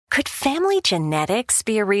Could family genetics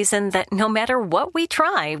be a reason that no matter what we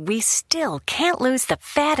try, we still can't lose the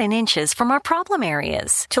fat and inches from our problem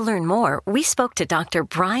areas? To learn more, we spoke to Dr.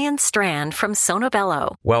 Brian Strand from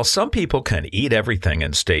Sonobello. While some people can eat everything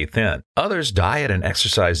and stay thin, others diet and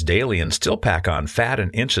exercise daily and still pack on fat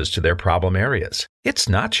and inches to their problem areas. It's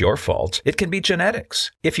not your fault. It can be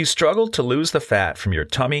genetics. If you struggle to lose the fat from your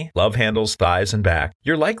tummy, love handles, thighs, and back,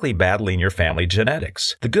 you're likely battling your family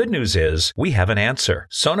genetics. The good news is we have an answer.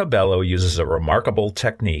 Sonobello uses a remarkable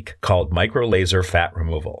technique called microlaser fat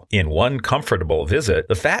removal. In one comfortable visit,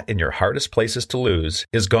 the fat in your hardest places to lose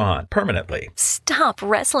is gone permanently. Stop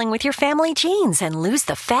wrestling with your family genes and lose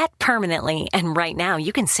the fat permanently. And right now,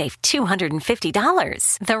 you can save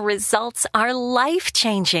 $250. The results are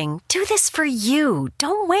life-changing. Do this for you.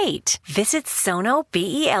 Don't wait. Visit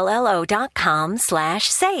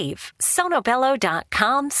sonobello.com/save.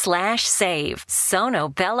 sonobello.com/save.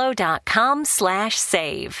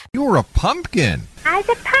 sonobello.com/save. You're a pumpkin. I was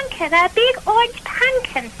a pumpkin, a big orange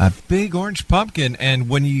pumpkin. A big orange pumpkin. And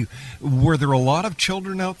were there a lot of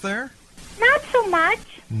children out there? Not so much.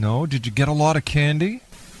 No? Did you get a lot of candy?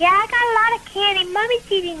 Yeah, I got a lot of candy.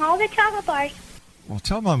 Mommy's eating all the chocolate bars. Well,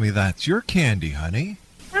 tell Mommy that's your candy, honey.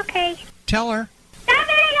 Okay. Tell her. Stop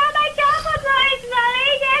eating all my chocolate bars,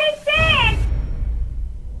 Mommy. Daddy's sick.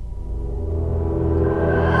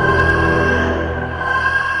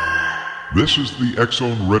 This is the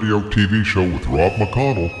X-Zone Radio TV show with Rob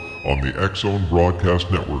McConnell on the X-Zone Broadcast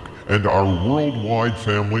Network and our worldwide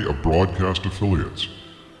family of broadcast affiliates.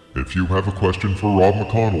 If you have a question for Rob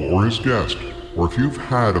McConnell or his guest, or if you've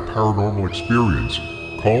had a paranormal experience,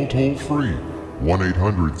 call toll-free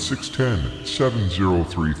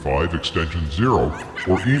 1-800-610-7035 extension 0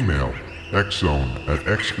 or email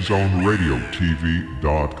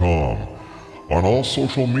xzone@xzoneradiotv.com. On all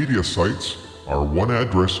social media sites, our one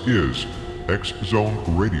address is X-Zone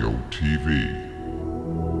Radio TV.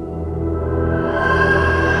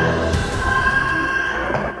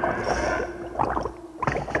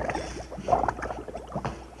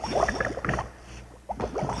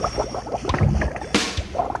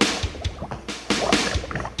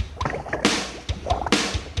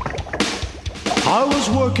 I was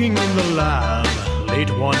working in the lab late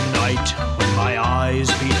one night when my eyes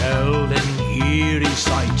beheld an eerie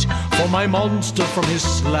sight. For my monster from his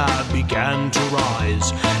slab began to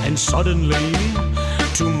rise, and suddenly,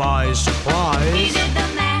 to my surprise, he did the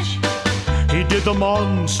mash. He did the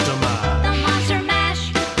monster mash. The monster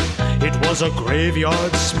mash. It was a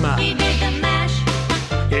graveyard smash. He did the mash.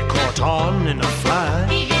 It caught on in a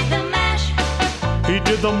flash. He did the mash. He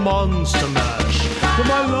did the monster mash. For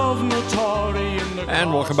my love Notari in the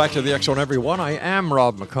And welcome back to the X-Zone, everyone. I am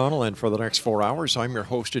Rob McConnell, and for the next 4 hours, I'm your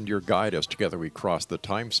host and your guide as together we cross the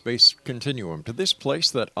time-space continuum to this place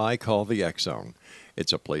that I call the X-Zone.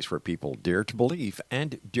 It's a place where people dare to believe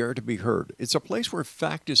and dare to be heard. It's a place where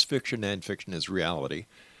fact is fiction and fiction is reality.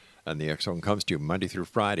 And the X-Zone comes to you Monday through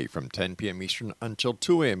Friday from 10 p.m. Eastern until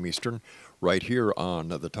 2 a.m. Eastern, right here on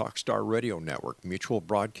the Talkstar Radio Network, Mutual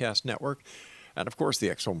Broadcast Network, and, of course, the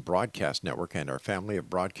X-Zone Broadcast Network and our family of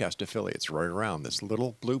broadcast affiliates right around this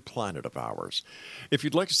little blue planet of ours. If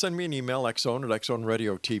you'd like to send me an email,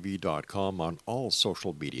 xzone@xzoneradiotv.com, on all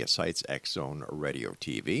social media sites, X-Zone Radio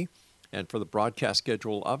TV. And for the broadcast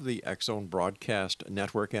schedule of the X-Zone Broadcast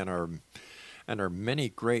Network and our many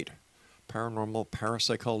great paranormal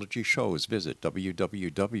parapsychology shows, visit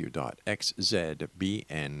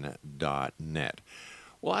www.xzbn.net.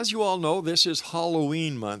 Well, as you all know, this is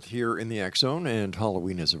Halloween month here in the X-Zone, and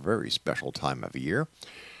Halloween is a very special time of year.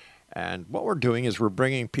 And what we're doing is we're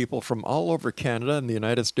bringing people from all over Canada and the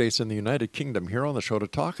United States and the United Kingdom here on the show to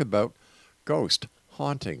talk about ghost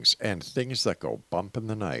hauntings and things that go bump in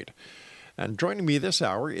the night. And joining me this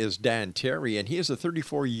hour is Dan Terry, and he is a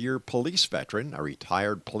 34-year police veteran, a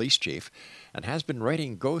retired police chief, and has been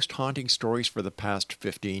writing ghost haunting stories for the past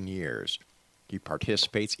 15 years. He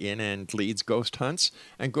participates in and leads ghost hunts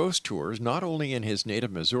and ghost tours not only in his native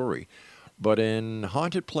Missouri, but in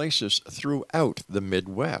haunted places throughout the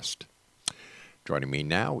Midwest. Joining me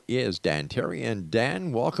now is Dan Terry. And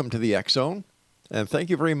Dan, welcome to the X-Zone. And thank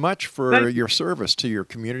you very much for your service to your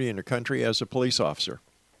community and your country as a police officer.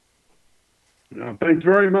 Thanks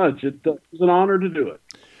very much. It was an honor to do it.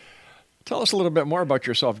 Tell us a little bit more about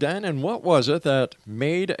yourself, Dan, and what was it that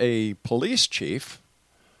made a police chief,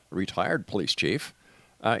 a retired police chief,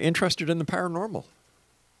 interested in the paranormal?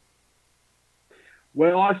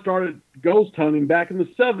 Well, I started ghost hunting back in the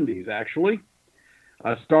 70s, actually.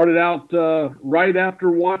 I started out right after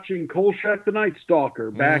watching Kolchak the Night Stalker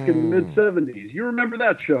back in the mid-70s. You remember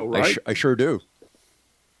that show, right? I sure do.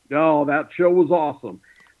 No, that show was awesome.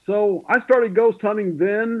 So I started ghost hunting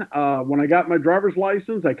then. When I got my driver's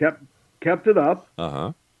license, I kept it up.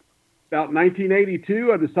 Uh-huh. About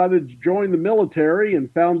 1982, I decided to join the military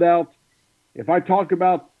and found out if I talk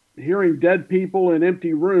about hearing dead people in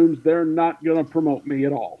empty rooms, they're not going to promote me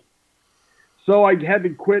at all. So I had to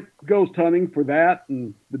quit ghost hunting for that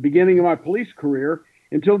and the beginning of my police career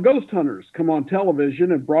until Ghost Hunters come on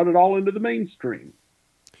television and brought it all into the mainstream.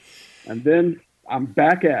 And then I'm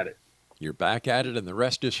back at it. You're back at it, and the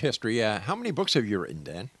rest is history. How many books have you written,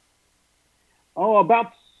 Dan? Oh,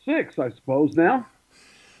 about 6, I suppose, now.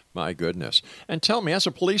 My goodness. And tell me, as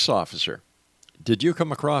a police officer, did you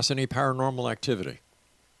come across any paranormal activity?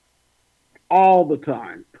 All the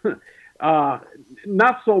time.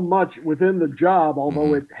 Not so much within the job,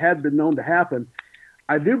 although it had been known to happen.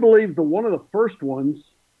 I do believe one of the first ones,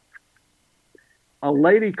 a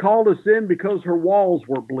lady called us in because her walls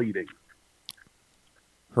were bleeding.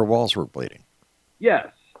 Her walls were bleeding? Yes.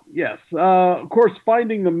 Of course,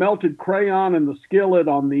 finding the melted crayon and the skillet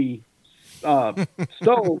on the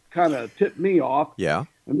stove kind of tipped me off. Yeah.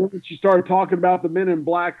 And then when she started talking about the men in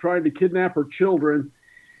black trying to kidnap her children,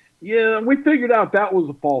 yeah, we figured out that was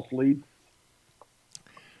a false lead.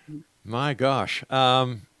 My gosh.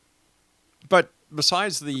 But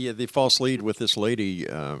besides the false lead with this lady,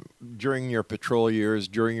 during your patrol years,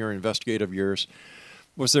 during your investigative years,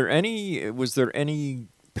 was there any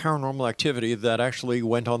paranormal activity that actually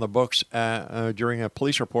went on the books during a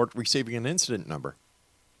police report receiving an incident number?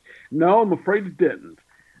 No, I'm afraid it didn't.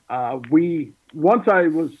 Once I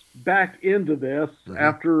was back into this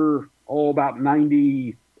after about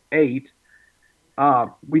 98,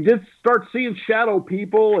 we did start seeing shadow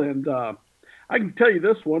people, and I can tell you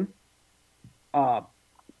this one. I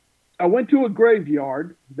went to a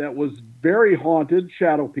graveyard that was very haunted,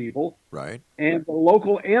 shadow people. Right. And the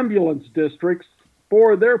local ambulance districts,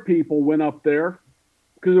 4 of their people went up there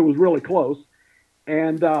because it was really close,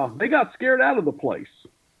 and they got scared out of the place.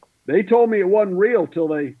 They told me it wasn't real till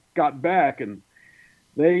they got back, and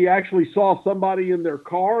they actually saw somebody in their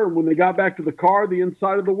car, and when they got back to the car, the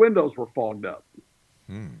inside of the windows were fogged up.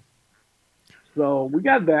 So we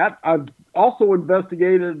got that. I've also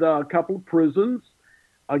investigated a couple of prisons,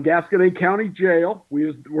 a Gasconade County Jail.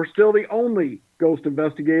 We're still the only ghost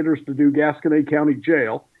investigators to do Gasconade County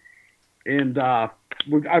Jail. And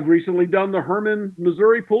I've recently done the Herman,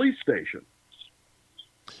 Missouri Police Station.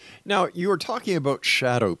 Now, you were talking about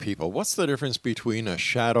shadow people. What's the difference between a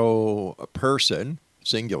shadow person,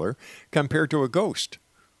 singular, compared to a ghost?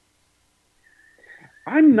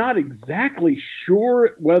 I'm not exactly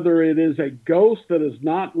sure whether it is a ghost that has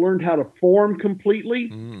not learned how to form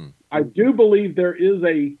completely. I do believe there is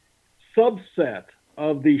a subset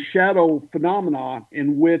of the shadow phenomena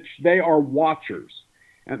in which they are watchers.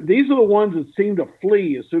 And these are the ones that seem to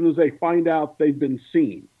flee as soon as they find out they've been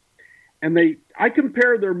seen. And I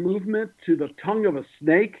compare their movement to the tongue of a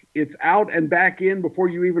snake. It's out and back in before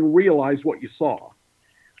you even realize what you saw.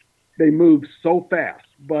 They move so fast.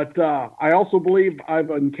 But I also believe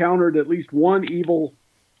I've encountered at least one evil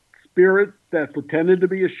spirit that pretended to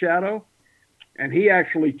be a shadow, and he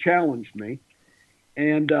actually challenged me.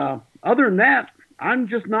 And other than that, I'm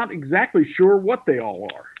just not exactly sure what they all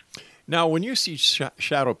are. Now, when you see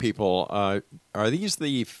shadow people, are these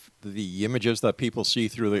the images that people see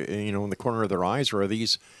through in the corner of their eyes, or are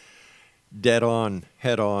these dead-on,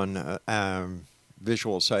 head-on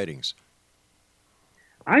visual sightings?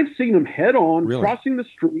 I've seen them head-on, Really? crossing the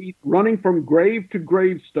street, running from grave to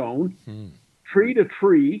gravestone, tree to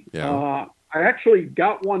tree. Yeah. I actually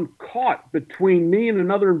got one caught between me and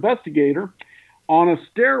another investigator on a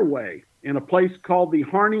stairway in a place called the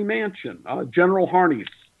Harney Mansion, General Harney's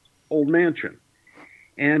old mansion.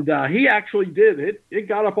 And he actually did it. It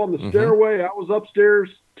got up on the stairway. I was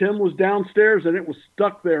upstairs. Tim was downstairs, and it was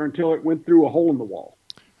stuck there until it went through a hole in the wall.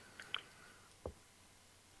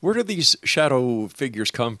 Where do these shadow figures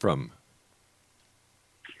come from?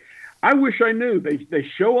 I wish I knew. They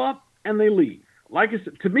show up and they leave. Like I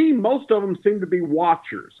said, to me, most of them seem to be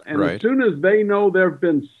watchers. And Right. as soon as they know they've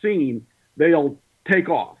been seen, they'll take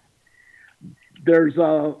off. There's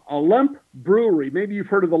a Lemp Brewery. Maybe you've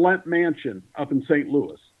heard of the Lemp Mansion up in St.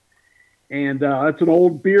 Louis. And it's an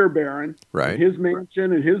old beer baron. Right. His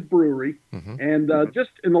mansion and his brewery. And just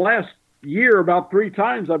in the last year, about 3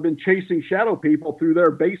 times, I've been chasing shadow people through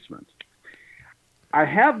their basement. I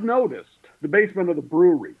have noticed, the basement of the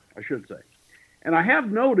brewery, I should say. And I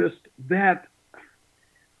have noticed that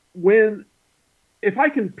if I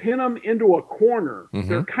can pin them into a corner,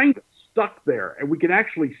 they're kind of stuck there and we can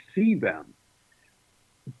actually see them.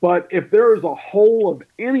 But if there is a hole of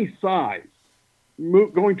any size,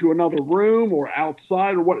 going to another room or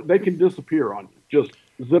outside or what, they can disappear on you just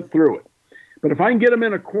zip through it. But if I can get them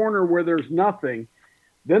in a corner where there's nothing,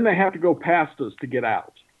 then they have to go past us to get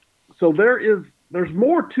out. So there's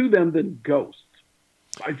more to them than ghosts.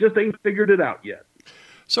 I just ain't figured it out yet.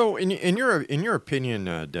 So in your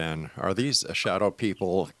opinion, Dan, are these shadow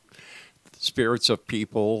people spirits of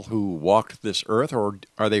people who walked this earth, or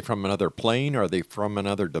are they from another plane? Are they from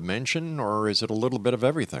another dimension, or is it a little bit of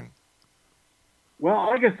everything? Well,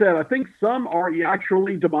 like I said, I think some are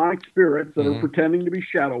actually demonic spirits that are pretending to be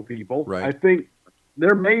shadow people. Right. I think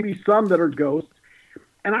there may be some that are ghosts,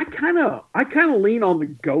 and I kind of lean on the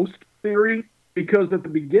ghost theory because at the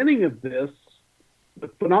beginning of this the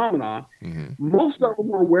phenomenon, most of them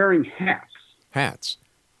were wearing hats. Hats.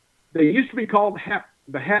 They used to be called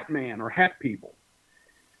the Hat Man or Hat People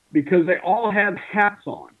because they all had hats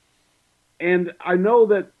on. And I know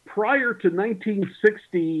that prior to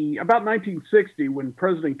 1960, about 1960, when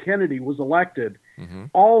President Kennedy was elected,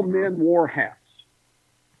 all men wore hats.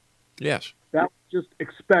 Yes. That was just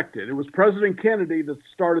expected. It was President Kennedy that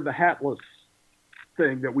started the hatless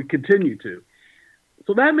thing that we continue to.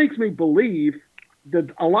 So that makes me believe that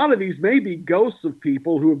a lot of these may be ghosts of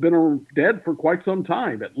people who have been dead for quite some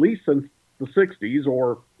time, at least since the 60s,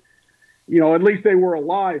 or, at least they were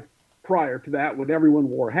alive prior to that when everyone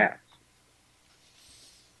wore hats.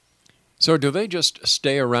 So do they just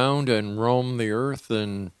stay around and roam the earth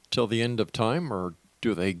until the end of time, or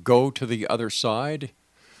do they go to the other side?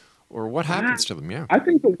 Or what happens to them? Yeah, I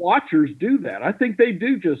think the Watchers do that. I think they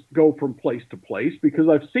do just go from place to place because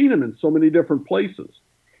I've seen them in so many different places.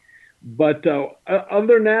 But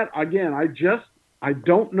other than that, again, I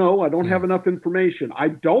don't know. I don't have enough information. I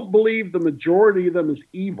don't believe the majority of them is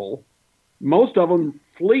evil. Most of them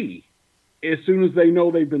flee as soon as they know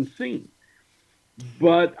they've been seen.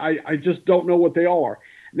 But I just don't know what they are.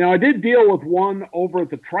 Now, I did deal with one over at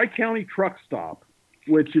the Tri-County Truck Stop,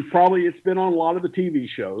 which is it's been on a lot of the TV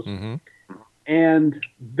shows. And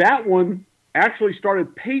that one actually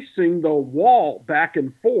started pacing the wall back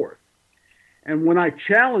and forth. And when I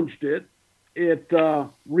challenged it, it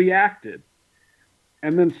reacted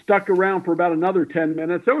and then stuck around for about another 10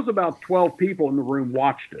 minutes. There was about 12 people in the room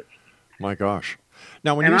watched it. My gosh.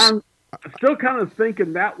 Now, I'm still kind of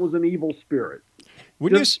thinking that was an evil spirit.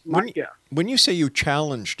 When you say you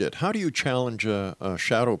challenged it, how do you challenge a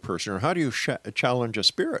shadow person, or how do you challenge a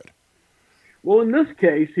spirit? Well, in this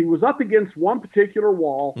case, he was up against one particular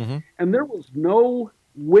wall, and there was no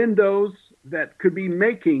windows that could be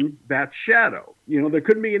making that shadow. There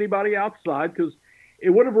couldn't be anybody outside because it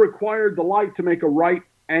would have required the light to make a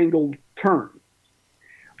right-angled turn.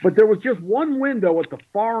 But there was just one window at the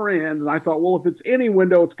far end, and I thought, well, if it's any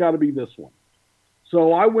window, it's got to be this one.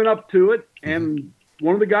 So I went up to it, and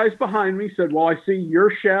one of the guys behind me said, well, I see your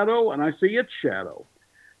shadow, and I see its shadow.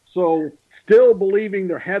 So still believing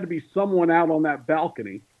there had to be someone out on that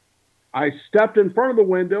balcony, I stepped in front of the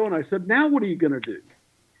window, and I said, now what are you going to do?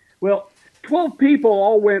 Well, 12 people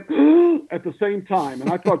all went at the same time, and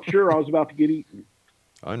I thought, sure, I was about to get eaten.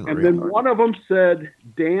 Unreal. And then one of them said,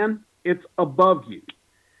 Dan, it's above you.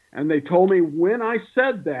 And they told me when I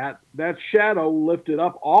said that shadow lifted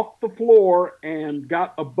up off the floor and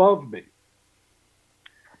got above me.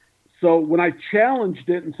 So when I challenged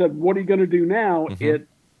it and said, what are you going to do now? It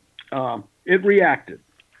reacted.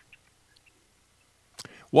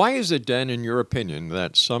 Why is it, Dan, in your opinion,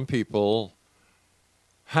 that some people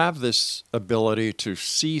have this ability to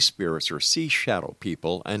see spirits or see shadow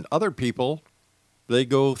people, and other people, they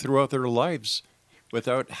go throughout their lives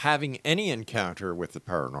without having any encounter with the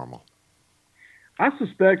paranormal? I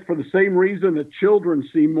suspect for the same reason that children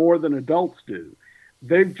see more than adults do.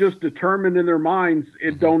 They've just determined in their minds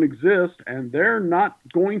it don't exist, and they're not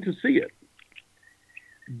going to see it.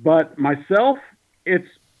 But myself, it's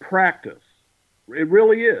practice. It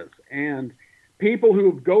really is. And people who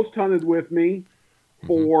have ghost hunted with me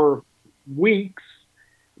for weeks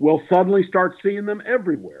will suddenly start seeing them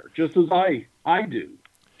everywhere, just as I do.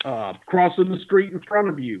 Crossing the street in front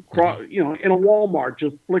of you, in a Walmart,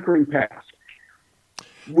 just flickering past.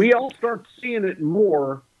 We all start seeing it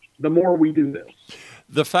more the more we do this.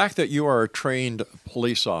 The fact that you are a trained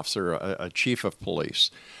police officer, a chief of police,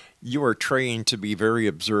 you are trained to be very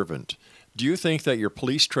observant. Do you think that your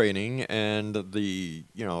police training and the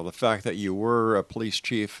fact that you were a police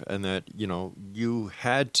chief and that, you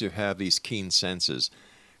had to have these keen senses,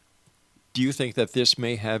 do you think that this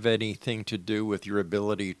may have anything to do with your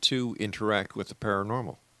ability to interact with the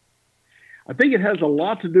paranormal? I think it has a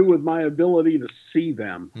lot to do with my ability to see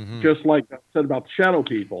them, just like I said about the shadow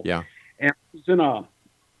people. Yeah. And it was in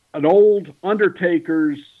an old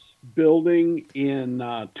undertaker's building in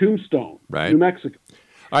Tombstone, New Mexico.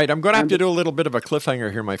 All right, I'm going to have to do a little bit of a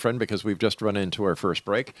cliffhanger here, my friend, because we've just run into our first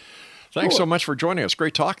break. Thanks so much for joining us.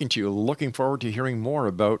 Great talking to you. Looking forward to hearing more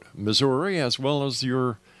about Missouri as well as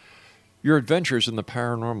your adventures in the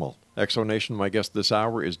paranormal. Exonation, my guest this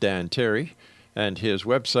hour is Dan Terry, and his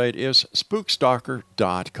website is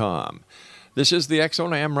SpookStalker.com. This is the X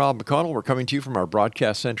Zone. I am Rob McConnell. We're coming to you from our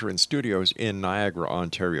broadcast center and studios in Niagara,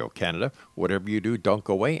 Ontario, Canada. Whatever you do, don't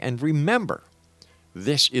go away. And remember,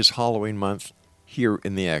 this is Halloween month here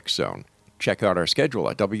in the X Zone. Check out our schedule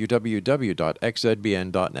at www.xzbn.net.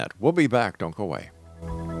 We'll be back. Don't go away.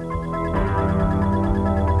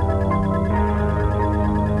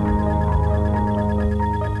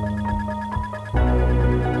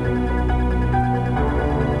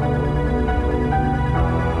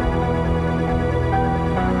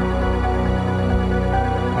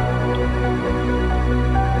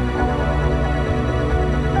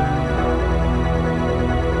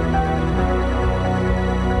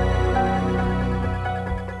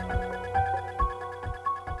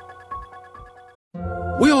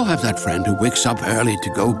 We all have that friend who wakes up early to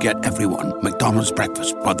go get everyone McDonald's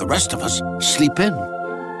breakfast, while the rest of us sleep in.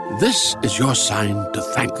 This is your sign to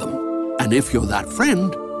thank them. And if you're that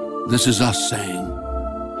friend, this is us saying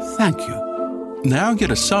thank you. Now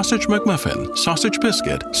get a sausage McMuffin, sausage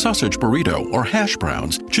biscuit, sausage burrito, or hash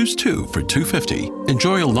browns. Choose 2 for $2.50.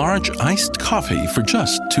 Enjoy a large iced coffee for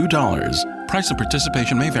just $2. Price and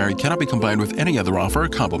participation may vary. Cannot be combined with any other offer or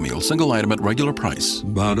combo meal. Single item at regular price.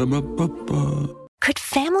 Ba-da-ba-ba-ba. Could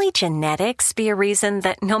family genetics be a reason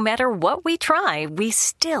that no matter what we try, we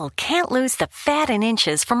still can't lose the fat and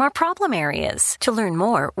inches from our problem areas? To learn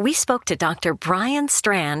more, we spoke to Dr. Brian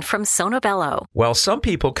Strand from Sonobello. While some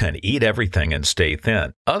people can eat everything and stay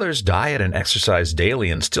thin, others diet and exercise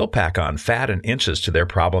daily and still pack on fat and inches to their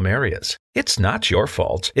problem areas. It's not your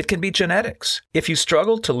fault. It can be genetics. If you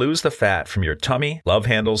struggle to lose the fat from your tummy, love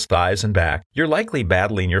handles, thighs, and back, you're likely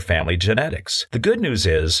battling your family genetics. The good news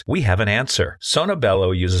is we have an answer.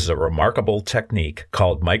 Sonobello uses a remarkable technique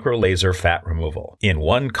called microlaser fat removal. In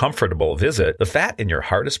one comfortable visit, the fat in your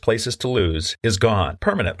hardest places to lose is gone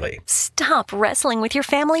permanently. Stop wrestling with your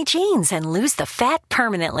family genes and lose the fat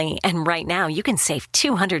permanently. And right now, you can save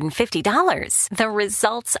 $250. The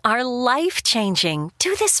results are life-changing.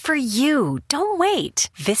 Do this for you. Don't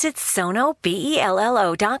wait. Visit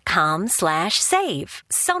sonobello.com/save.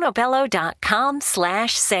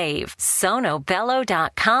 sonobello.com/save.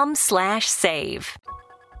 sonobello.com/save.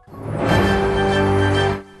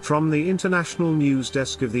 From the International News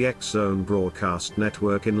Desk of the X Zone Broadcast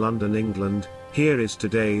Network in London, England, here is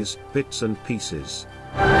today's Bits and Pieces.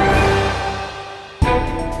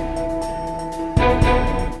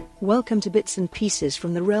 Welcome to Bits and Pieces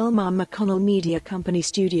from the Relmar McConnell Media Company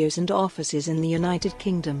studios and offices in the United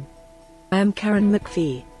Kingdom. I am Karen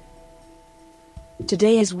McPhee.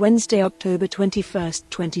 Today is Wednesday, October 21st,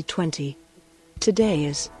 2020. Today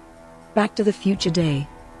is Back to the Future Day,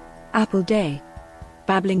 Apple Day,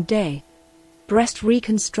 Babbling Day, Breast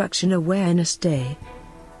Reconstruction Awareness Day,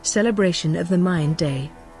 Celebration of the Mind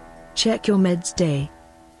Day, Check Your Meds Day,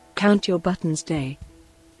 Count Your Buttons Day,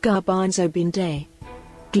 Garbanzo Bean Day,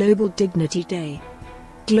 Global Dignity Day,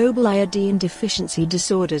 Global Iodine Deficiency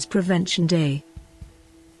Disorders Prevention Day.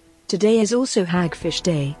 Today is also Hagfish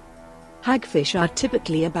Day. Hagfish are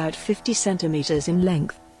typically about 50 centimeters in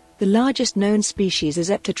length. The largest known species is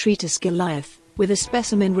Eptotretus goliath, with a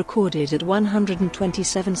specimen recorded at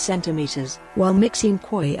 127 centimeters, while Myxine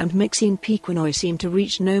koi and Myxine pequenoi seem to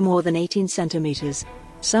reach no more than 18 centimeters.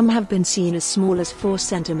 Some have been seen as small as 4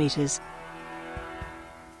 centimeters.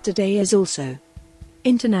 Today is also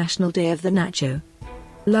International Day of the Nacho,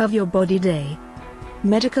 Love Your Body Day,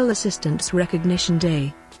 Medical Assistants Recognition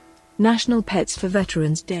Day, National Pets for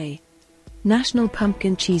Veterans Day, National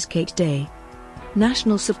Pumpkin Cheesecake Day,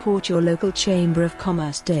 National Support Your Local Chamber of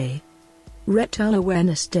Commerce Day, Reptile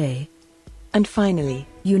Awareness Day, and finally,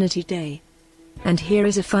 Unity Day. And here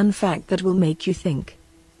is a fun fact that will make you think.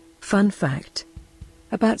 Fun fact: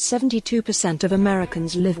 about 72% of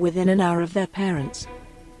Americans live within an hour of their parents.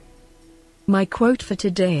 My quote for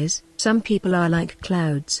today is, "Some people are like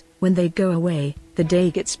clouds, when they go away, the day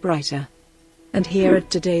gets brighter." And here are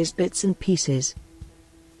today's Bits and Pieces.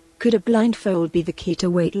 Could a blindfold be the key to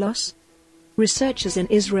weight loss? Researchers in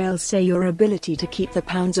Israel say your ability to keep the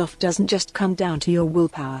pounds off doesn't just come down to your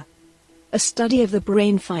willpower. A study of the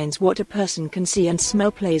brain finds what a person can see and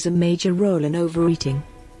smell plays a major role in overeating.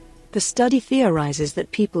 The study theorizes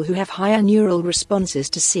that people who have higher neural responses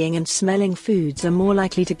to seeing and smelling foods are more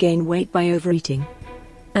likely to gain weight by overeating.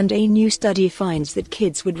 And a new study finds that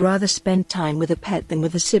kids would rather spend time with a pet than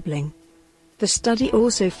with a sibling. The study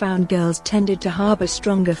also found girls tended to harbor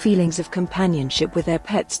stronger feelings of companionship with their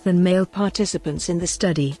pets than male participants in the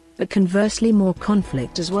study, but conversely more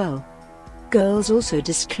conflict as well. Girls also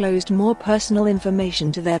disclosed more personal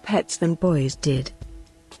information to their pets than boys did.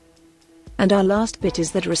 And our last bit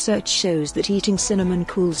is that research shows that eating cinnamon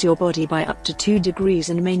cools your body by up to 2 degrees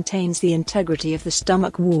and maintains the integrity of the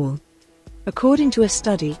stomach wall. According to a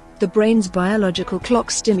study, the brain's biological clock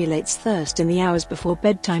stimulates thirst in the hours before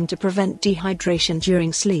bedtime to prevent dehydration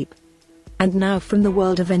during sleep. And now from the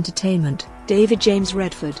world of entertainment, David James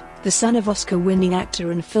Redford, the son of Oscar-winning actor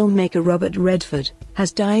and filmmaker Robert Redford,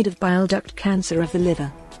 has died of bile duct cancer of the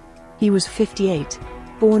liver. He was 58.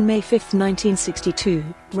 Born May 5, 1962,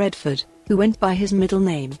 Redford, who went by his middle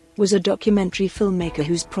name, was a documentary filmmaker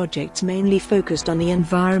whose projects mainly focused on the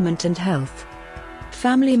environment and health.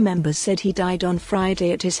 Family members said he died on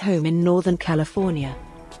Friday at his home in Northern California.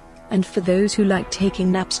 And for those who like taking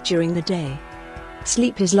naps during the day,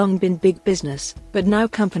 sleep has long been big business, but now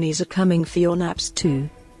companies are coming for your naps too.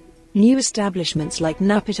 New establishments like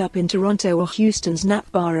Nap It Up in Toronto or Houston's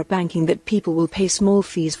Nap Bar are banking that people will pay small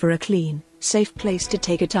fees for a clean, safe place to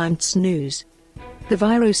take a timed snooze. The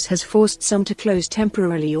virus has forced some to close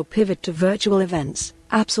temporarily or pivot to virtual events,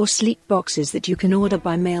 apps or sleep boxes that you can order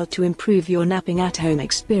by mail to improve your napping at-home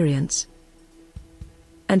experience.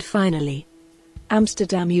 And finally,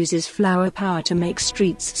 Amsterdam uses flower power to make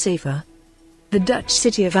streets safer. The Dutch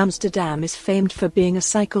city of Amsterdam is famed for being a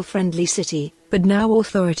cycle-friendly city, but now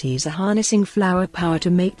authorities are harnessing flower power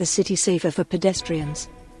to make the city safer for pedestrians.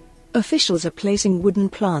 Officials are placing wooden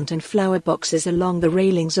plant and flower boxes along the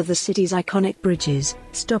railings of the city's iconic bridges,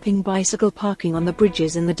 stopping bicycle parking on the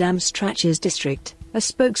bridges in the Dam Stratches district, a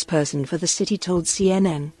spokesperson for the city told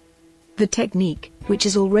CNN. The technique, which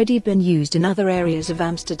has already been used in other areas of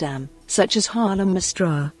Amsterdam, such as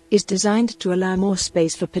Haarlemmerstraat, is designed to allow more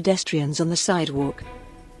space for pedestrians on the sidewalk.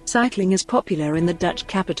 Cycling is popular in the Dutch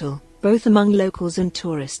capital, both among locals and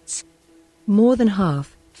tourists. More than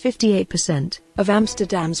half, 58%, of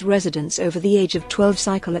Amsterdam's residents over the age of 12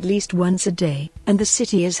 cycle at least once a day, and the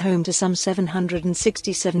city is home to some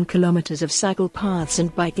 767 kilometers of cycle paths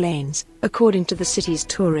and bike lanes, according to the city's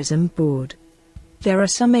tourism board. There are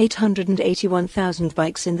some 881,000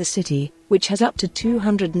 bikes in the city, which has up to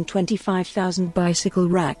 225,000 bicycle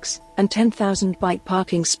racks, and 10,000 bike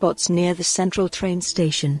parking spots near the central train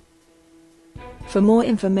station. For more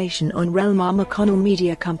information on Relmar McConnell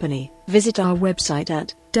Media Company, visit our website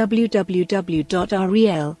at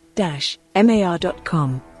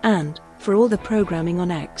www.rel-mar.com, and, for all the programming on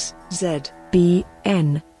X, Z, B,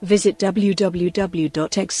 N, visit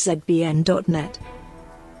www.xzbn.net.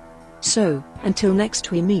 So, until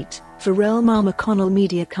next we meet, for Relmar McConnell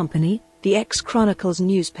Media Company, the X Chronicles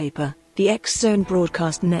newspaper, the X Zone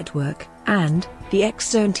Broadcast Network, and the X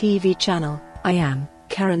Zone TV channel, I am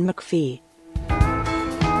Karen McPhee.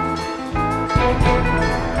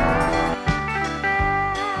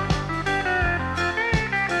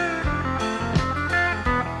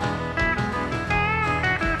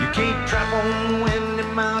 You can't trap on Windy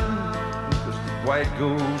Mountain, because the white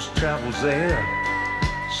ghost travels there.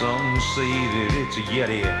 Some say that it's a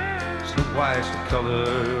Yeti, Snow White's the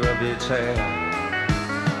color of its hair.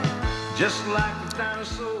 Just like the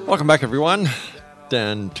dinosaur. Welcome back, everyone.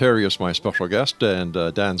 Dan Terry is my special guest, and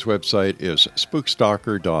Dan's website is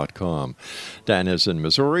SpookStalker.com. Dan is in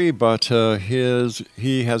Missouri, but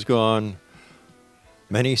he has gone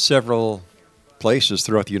several places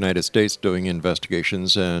throughout the United States doing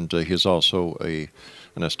investigations, and he's also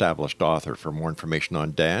an established author. For more information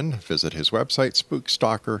on Dan, visit his website,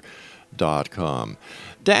 SpookStalker.com.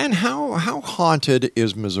 Dan, how haunted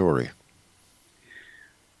is Missouri?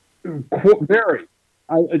 Very.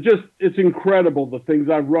 It's incredible the things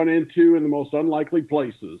I've run into in the most unlikely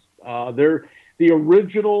places. The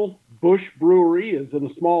original Bush Brewery is in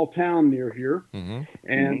a small town near here,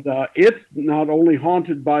 and it's not only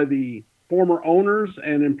haunted by the former owners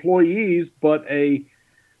and employees, but a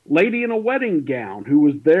lady in a wedding gown who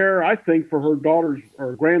was there, I think, for her daughter's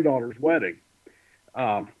or granddaughter's wedding.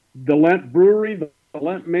 The Lent Brewery, the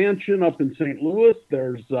Lent Mansion up in St. Louis.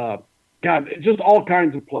 There's just all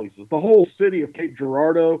kinds of places. The whole city of Cape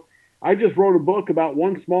Girardeau. I just wrote a book about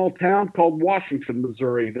one small town called Washington,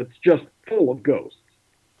 Missouri, that's just full of ghosts.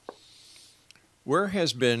 Where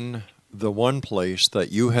has been the one place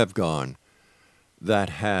that you have gone that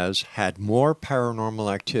has had more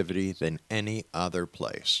paranormal activity than any other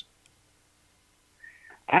place?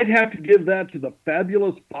 I'd have to give that to the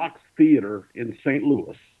fabulous Fox Theater in St.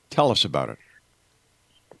 Louis. Tell us about it.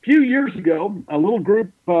 A few years ago, a little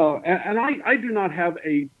group, and I do not have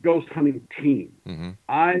a ghost hunting team.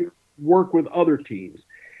 I work with other teams.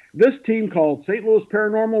 This team called St. Louis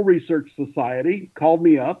Paranormal Research Society called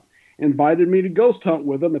me up, invited me to ghost hunt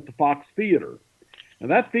with them at the Fox Theater. Now,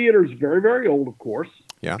 that theater is very, very old, of course.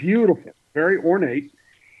 Yeah. Beautiful, very ornate.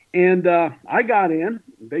 And I got in.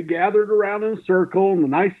 They gathered around in a circle, and the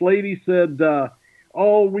nice lady said,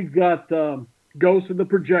 we've got ghosts in the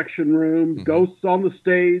projection room, ghosts on the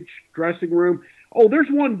stage, dressing room. Oh, there's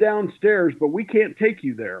one downstairs, but we can't take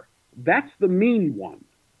you there. That's the mean one.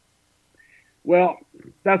 Well,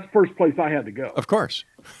 that's the first place I had to go. Of course.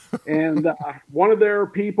 And one of their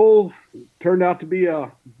people turned out to be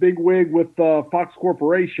a big wig with Fox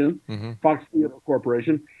Corporation, Fox Theater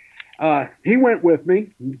Corporation. He went with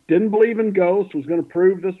me, didn't believe in ghosts, was going to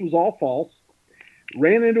prove this was all false.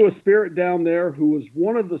 Ran into a spirit down there who was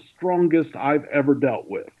one of the strongest I've ever dealt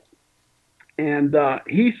with. And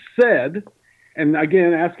he said, and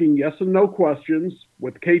again, asking yes and no questions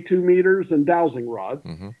with K2 meters and dowsing rods,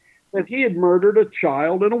 that he had murdered a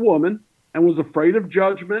child and a woman and was afraid of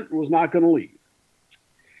judgment and was not going to leave.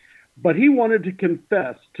 But he wanted to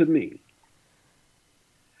confess to me.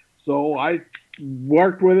 So I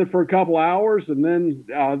worked with it for a couple hours, and then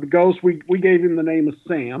the ghost, we gave him the name of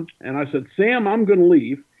Sam. And I said, Sam, I'm going to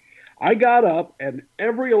leave. I got up, and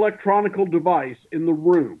every electronical device in the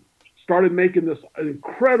room started making this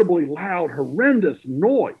incredibly loud, horrendous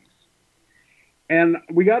noise. And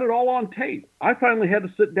we got it all on tape. I finally had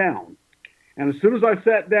to sit down. And as soon as I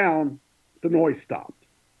sat down, the noise stopped.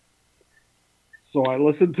 So I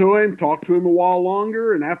listened to him, talked to him a while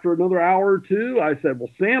longer, and after another hour or two, I said, well,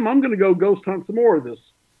 Sam, I'm going to go ghost hunt some more of this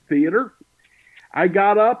theater. I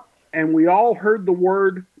got up, and we all heard the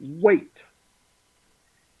word wait.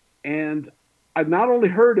 And I not only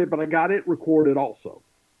heard it, but I got it recorded also.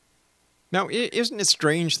 Now, isn't it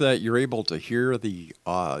strange that you're able to hear the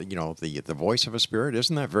voice of a spirit?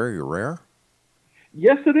 Isn't that very rare?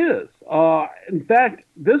 Yes, it is. In fact,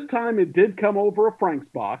 this time it did come over a Frank's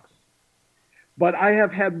box, but I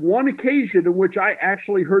have had one occasion in which I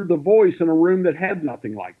actually heard the voice in a room that had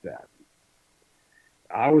nothing like that.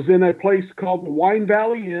 I was in a place called the Wine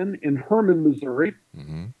Valley Inn in Herman, Missouri,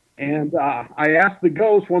 and I asked the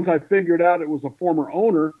ghost, once I figured out it was a former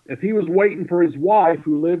owner, if he was waiting for his wife,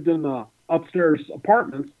 who lived in the upstairs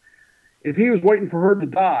apartments, if he was waiting for her to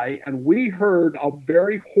die, and we heard a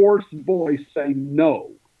very hoarse voice say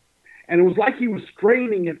no. And it was like he was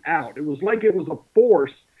straining it out. It was like it was a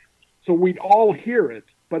force, so we'd all hear it,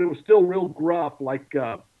 but it was still real gruff, like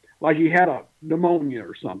he had a pneumonia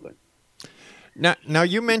or something. Now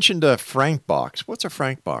you mentioned a Frank box. What's a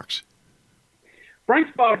Frank box?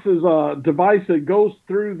 Frank's box is a device that goes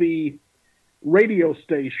through the radio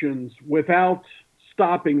stations without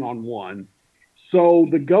stopping on one. So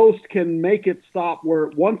the ghost can make it stop where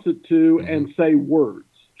it wants it to and say words.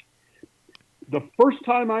 The first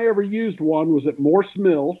time I ever used one was at Morse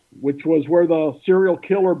Mill, which was where the serial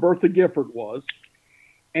killer Bertha Gifford was.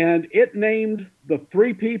 And it named the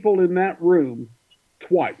 3 people in that room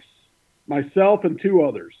twice, myself and 2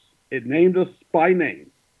 others. It named us by name.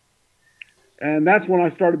 And that's when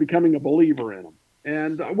I started becoming a believer in them.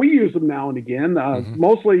 And we use them now and again.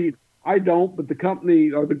 Mostly I don't, but the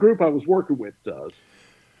company or the group I was working with does.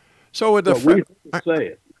 So would we say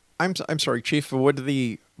it. I'm sorry, Chief. Would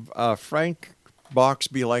the Frank box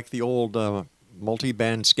be like the old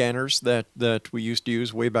multi-band scanners that we used to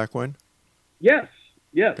use way back when? Yes.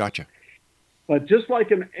 Gotcha. But just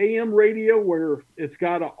like an AM radio where it's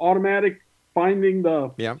got an automatic finding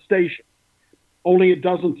the station, only it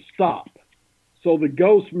doesn't stop. So the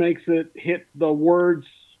ghost makes it hit the words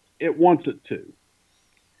it wants it to.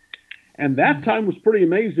 And that time was pretty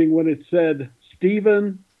amazing when it said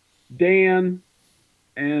Stephen, Dan,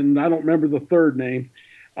 and I don't remember the third name.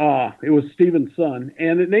 It was Stephen's son,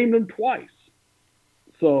 and it named him twice.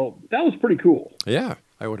 So that was pretty cool. Yeah,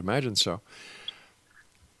 I would imagine so.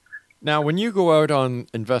 Now, when you go out on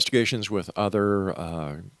investigations with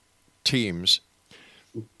other teams,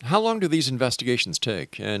 how long do these investigations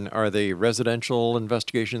take? And are they residential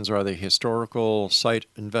investigations? Or are they historical site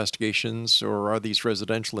investigations? Or are these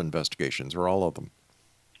residential investigations? Or all of them?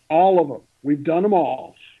 All of them. We've done them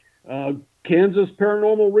all. Kansas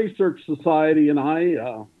Paranormal Research Society and I,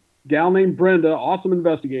 a gal named Brenda, awesome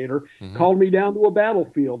investigator, called me down to a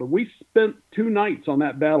battlefield. And we spent 2 nights on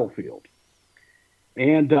that battlefield.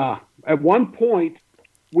 And at one point,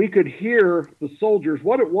 we could hear the soldiers.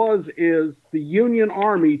 What it was is the Union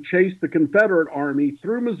Army chased the Confederate Army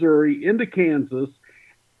through Missouri into Kansas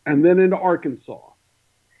and then into Arkansas.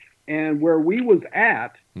 And where we was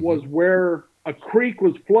at was where a creek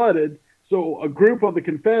was flooded, so a group of the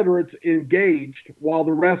Confederates engaged while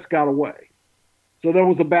the rest got away. So there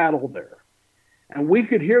was a battle there. And we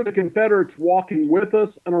could hear the Confederates walking with us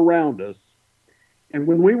and around us. And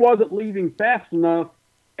when we wasn't leaving fast enough,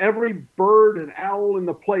 every bird and owl in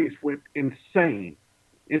the place went insane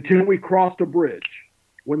until we crossed a bridge.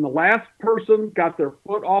 When the last person got their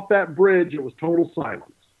foot off that bridge, it was total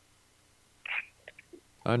silence.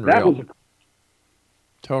 Unreal. That was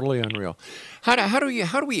Totally unreal. How do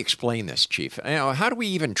we explain this, Chief? How do we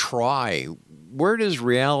even try? Where does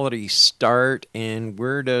reality start and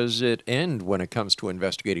where does it end when it comes to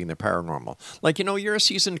investigating the paranormal? Like, you're a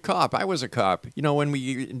seasoned cop. I was a cop. When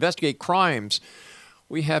we investigate crimes,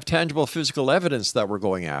 we have tangible physical evidence that we're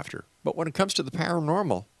going after. But when it comes to the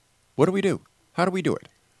paranormal, what do we do? How do we do it?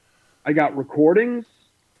 I got recordings.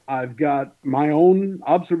 I've got my own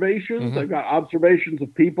observations. Mm-hmm. I've got observations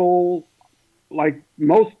of people. Like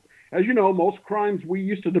most crimes, we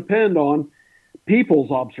used to depend on people's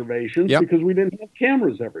observations because we didn't have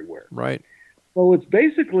cameras everywhere. Right. So it's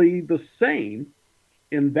basically the same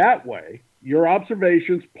in that way. Your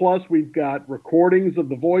observations, plus we've got recordings of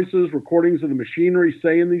the voices, recordings of the machinery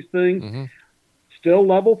saying these things. Mm-hmm. Still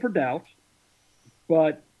level for doubt,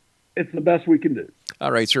 but it's the best we can do.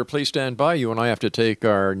 All right, sir, please stand by. You and I have to take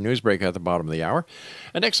our news break at the bottom of the hour.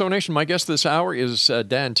 And X Zone Nation, my guest this hour is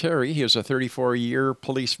Dan Terry. He is a 34-year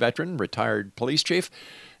police veteran, retired police chief,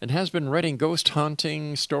 and has been writing ghost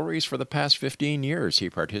haunting stories for the past 15 years. He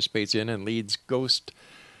participates in and leads ghost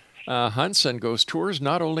hunts and ghost tours,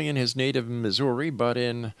 not only in his native Missouri, but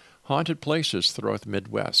in haunted places throughout the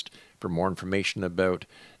Midwest. For more information about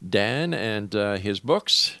Dan and his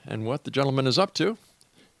books and what the gentleman is up to,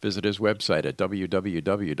 visit his website at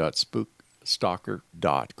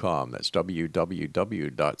www.spookstalker.com. That's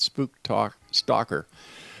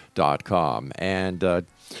www.spookstalker.com. And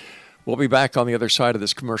we'll be back on the other side of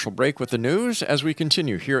this commercial break with the news as we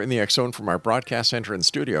continue here in the X Zone from our broadcast center and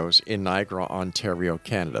studios in Niagara, Ontario,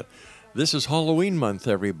 Canada. This is Halloween month,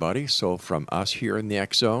 everybody. So from us here in the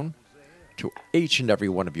X Zone to each and every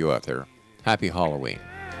one of you out there, happy Halloween.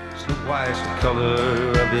 Snow White's the color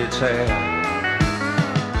of its hair.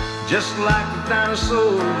 Just like the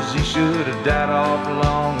dinosaurs, he should have died off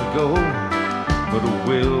long ago. But a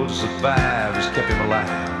will to survive has kept him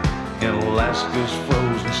alive in Alaska's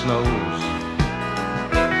frozen snows.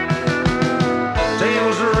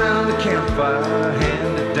 Tales around the campfire,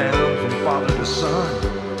 handed down from father to son,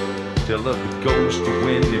 tell of the ghost of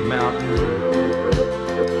Windy Mountain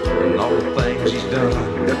and all the things he's done.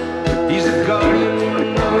 He's the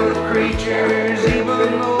guardian of the creatures,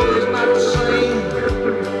 even though he's not the same.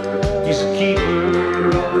 He's a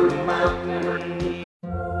keeper of the mountain.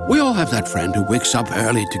 We all have that friend who wakes up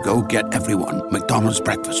early to go get everyone McDonald's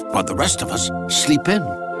breakfast, while the rest of us sleep in.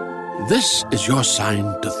 This is your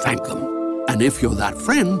sign to thank them. And if you're that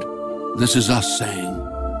friend, this is us saying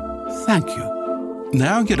thank you.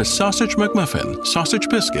 Now get a sausage McMuffin, sausage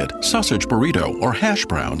biscuit, sausage burrito, or hash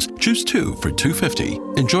browns. Choose 2 for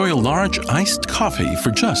 $2.50. Enjoy a large iced coffee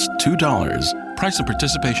for just $2. Price and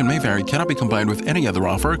participation may vary. Cannot be combined with any other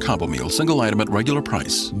offer or combo meal. Single item at regular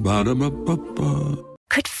price. Ba-da-ba-ba-ba.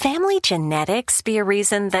 Could family genetics be a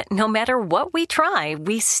reason that no matter what we try,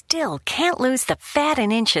 we still can't lose the fat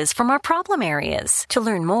and inches from our problem areas? To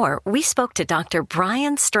learn more, we spoke to Dr.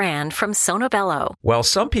 Brian Strand from Sonobello. While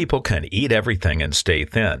some people can eat everything and stay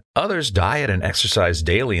thin, others diet and exercise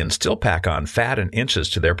daily and still pack on fat and inches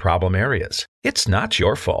to their problem areas. It's not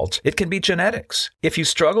your fault. It can be genetics. If you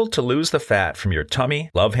struggle to lose the fat from your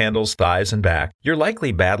tummy, love handles, thighs, and back, you're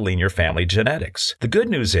likely battling your family genetics. The good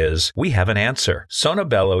news is we have an answer.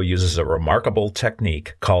 Sonobello uses a remarkable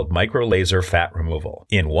technique called microlaser fat removal.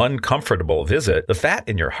 In one comfortable visit, the fat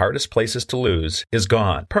in your hardest places to lose is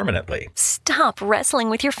gone permanently. Stop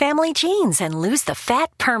wrestling with your family genes and lose the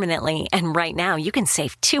fat permanently. And right now, you can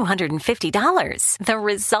save $250. The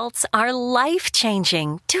results are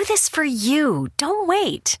life-changing. Do this for you. Don't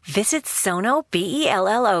wait. Visit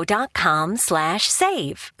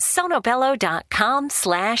sonobello.com/save.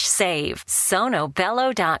 sonobello.com/save.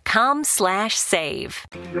 sonobello.com/save.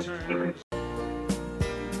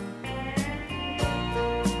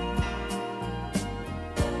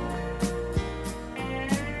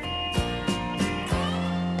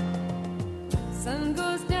 Sun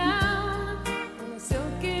goes down on a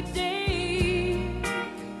silky day.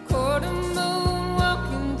 Quarter moon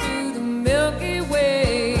walking through the Milky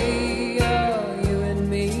Way. Oh, you and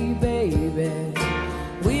me, baby.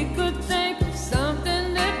 We could think of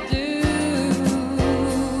something to do.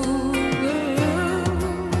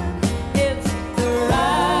 If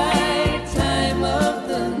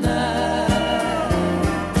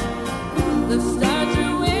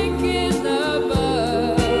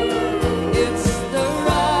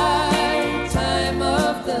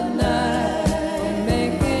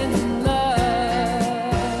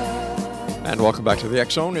And welcome back to the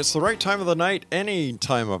X Zone. It's the right time of the night, any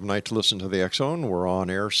time of night to listen to the X Zone. We're on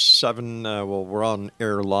air we're on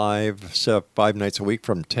air live 5 nights a week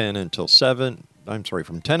from 10 until 2,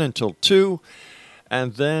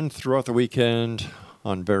 and then throughout the weekend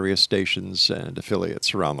on various stations and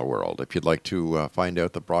affiliates around the world. If you'd like to find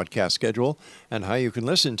out the broadcast schedule and how you can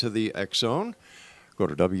listen to the X Zone, go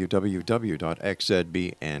to www.xzbn.net.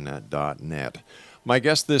 My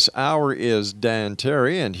guest this hour is Dan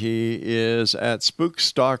Terry, and he is at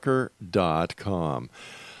SpookStalker.com.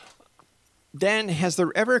 Dan, has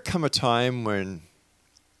there ever come a time when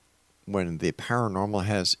the paranormal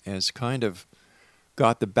has kind of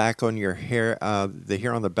got the back on your hair, the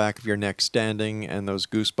hair on the back of your neck standing, and those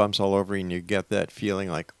goosebumps all over you, and you get that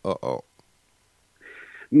feeling like, uh-oh?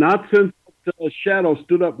 Not since the shadow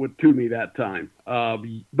stood up to me that time.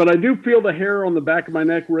 But I do feel the hair on the back of my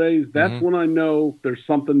neck raised. That's when I know there's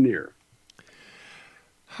something near.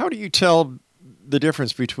 How do you tell the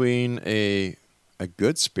difference between a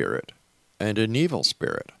good spirit and an evil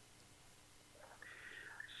spirit?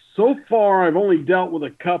 So far, I've only dealt with a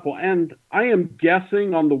couple, and I am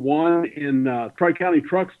guessing on the one in Tri-County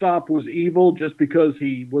Truck Stop was evil just because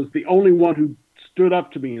he was the only one who stood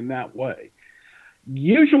up to me in that way.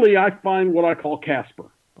 Usually I find what I call Casper.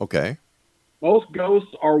 Okay. Most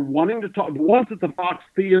ghosts are wanting to talk. The ones at the Fox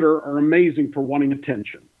Theater are amazing for wanting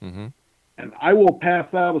attention. Mm-hmm. And I will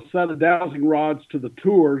pass out a set of dowsing rods to the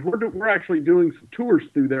tours. We're actually doing some tours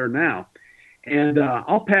through there now. And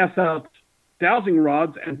I'll pass out dowsing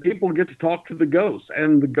rods, and people get to talk to the ghosts.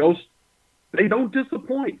 And the ghosts, they don't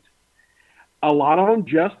disappoint. A lot of them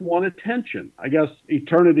just want attention. I guess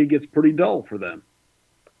eternity gets pretty dull for them.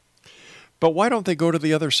 But why don't they go to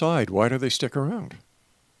the other side? Why do they stick around?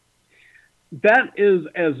 That is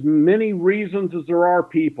as many reasons as there are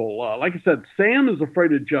people. Like I said, Sam is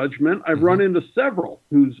afraid of judgment. I've run into several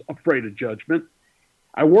who's afraid of judgment.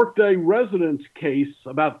 I worked a residence case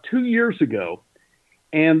about 2 years ago,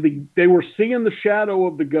 and they were seeing the shadow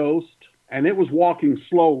of the ghost, and it was walking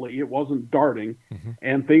slowly. It wasn't darting,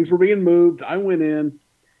 and things were being moved. I went in,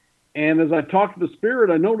 and as I talked to the spirit,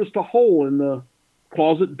 I noticed a hole in the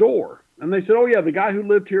closet door. And they said, oh, yeah, the guy who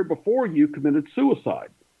lived here before you committed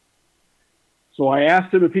suicide. So I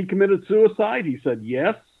asked him if he committed suicide. He said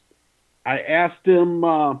yes. I asked him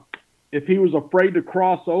if he was afraid to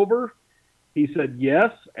cross over. He said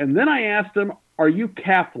yes. And then I asked him, are you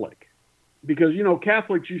Catholic? Because,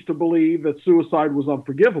 Catholics used to believe that suicide was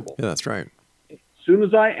unforgivable. Yeah, that's right. As soon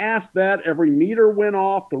as I asked that, every meter went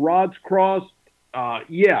off, the rods crossed.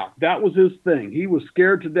 Yeah, that was his thing. He was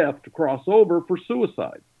scared to death to cross over for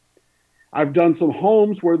suicide. I've done some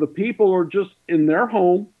homes where the people are just in their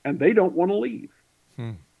home and they don't want to leave.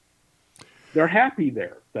 They're happy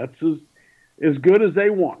there. That's as good as they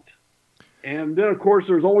want. And then, of course,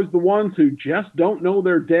 there's always the ones who just don't know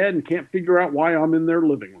they're dead and can't figure out why I'm in their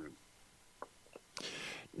living room.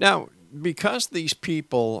 Now, because these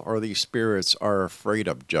people or these spirits are afraid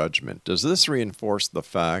of judgment, does this reinforce the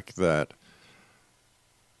fact that,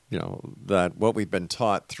 that what we've been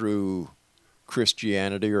taught through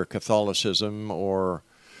Christianity or Catholicism or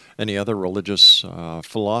any other religious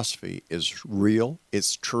philosophy is real?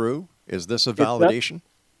 It's true? Is this a validation?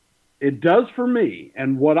 It does for me.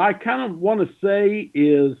 And what I kind of want to say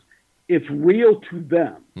is it's real to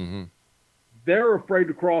them. Mm-hmm. They're afraid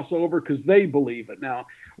to cross over because they believe it. Now,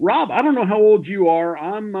 Rob, I don't know how old you are.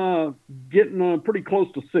 I'm getting pretty close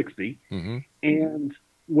to 60. Mm-hmm. And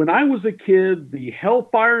when I was a kid, the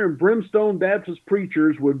hellfire and brimstone Baptist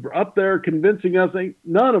preachers would be up there convincing us ain't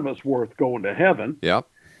none of us worth going to heaven. Yep.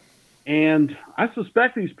 And I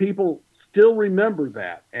suspect these people still remember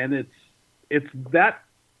that. And it's that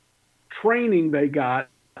training they got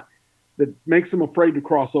that makes them afraid to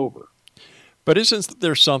cross over. But isn't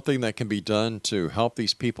there something that can be done to help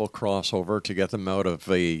these people cross over, to get them out of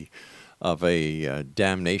a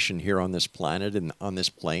damnation here on this planet and on this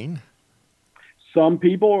plane? Some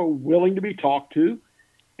people are willing to be talked to,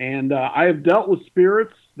 and I have dealt with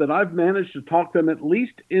spirits that I've managed to talk them at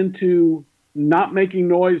least into not making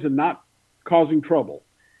noise and not causing trouble.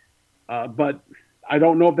 But I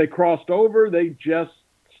don't know if they crossed over, they just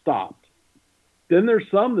stopped. Then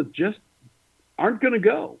there's some that just aren't going to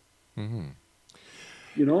go. Mm-hmm.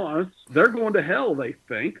 They're going to hell, they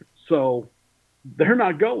think, so they're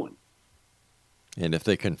not going. And if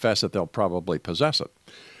they confess it, they'll probably possess it.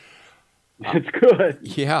 It's good.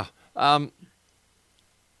 Yeah. A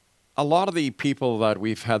lot of the people that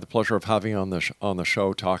we've had the pleasure of having on the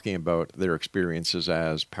show talking about their experiences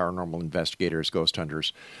as paranormal investigators, ghost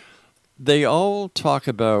hunters, they all talk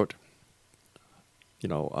about,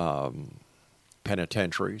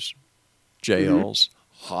 penitentiaries, jails,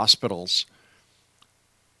 hospitals,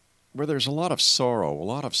 where there's a lot of sorrow, a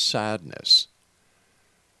lot of sadness,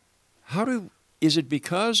 is it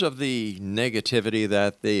because of the negativity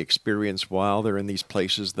that they experience while they're in these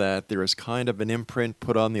places that there is kind of an imprint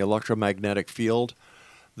put on the electromagnetic field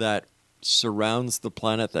that surrounds the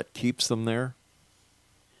planet that keeps them there?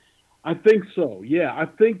 I think so, yeah. I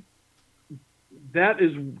think that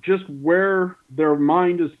is just where their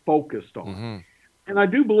mind is focused on. Mm-hmm. And I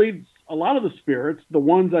do believe a lot of the spirits, the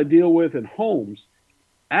ones I deal with in homes,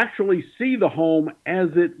 actually see the home as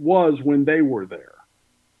it was when they were there,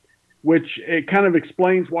 which it kind of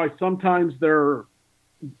explains why sometimes they're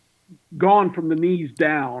gone from the knees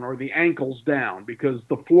down or the ankles down because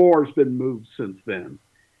the floor's been moved since then,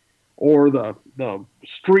 or the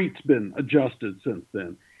street's been adjusted since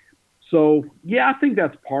then. So, yeah, I think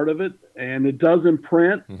that's part of it, and it does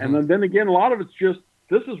imprint. Mm-hmm. And then again, a lot of it's just,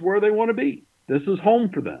 this is where they want to be. This is home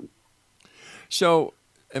for them. So,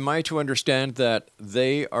 am I to understand that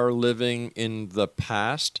they are living in the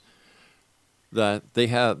past, that they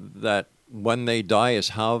have, that when they die is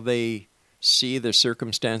how they see the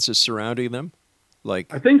circumstances surrounding them?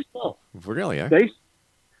 Like, I think so. Really, eh?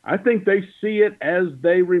 I think they see it as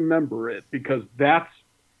they remember it because that's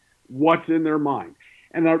what's in their mind.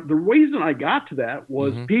 And the reason I got to that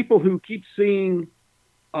was people who keep seeing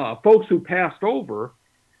folks who passed over,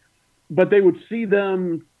 but they would see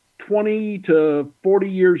them 20 to 40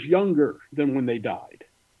 years younger than when they died.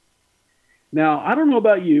 Now, I don't know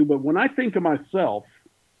about you, but when I think of myself,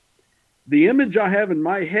 the image I have in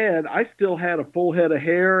my head, I still had a full head of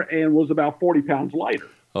hair and was about 40 pounds lighter.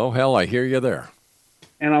 Oh, hell, I hear you there.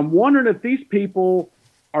 And I'm wondering if these people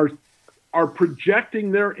are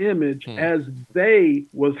projecting their image as they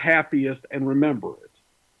was happiest and remember it,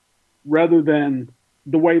 rather than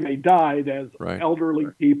the way they died as elderly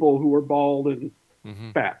people who were bald and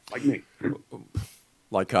fat, like me.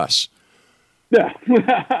 Like us. Yeah.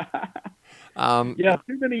 Yeah,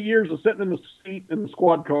 too many years of sitting in the seat in the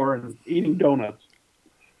squad car and eating donuts.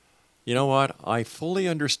 You know what? I fully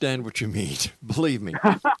understand what you mean. Believe me.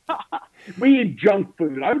 We eat junk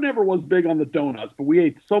food. I never was big on the donuts, but we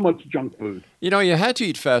ate so much junk food. You know, you had to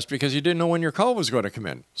eat fast because you didn't know when your call was going to come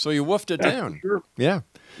in. So you woofed it down. Sure. Yeah.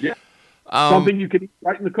 Yeah. Something you could eat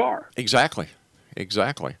right in the car. Exactly.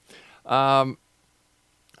 I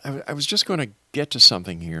was just going to get to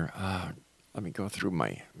something here. Let me go through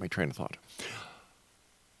my train of thought.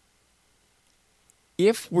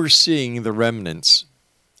 If we're seeing the remnants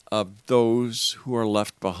of those who are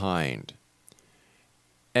left behind,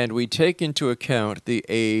 and we take into account the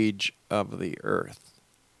age of the earth,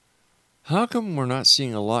 how come we're not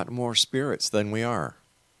seeing a lot more spirits than we are?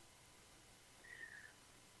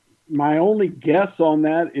 My only guess on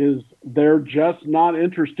that is they're just not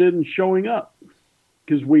interested in showing up.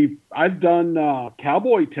 Because I've done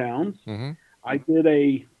cowboy towns. Mm-hmm. I did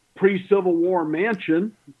a pre-Civil War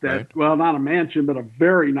mansion well, not a mansion, but a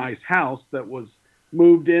very nice house that was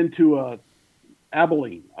moved into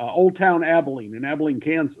Abilene, Old Town Abilene in Abilene,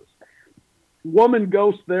 Kansas. Woman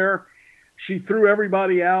ghost there. She threw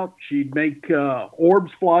everybody out. She'd make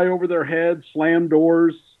orbs fly over their heads, slam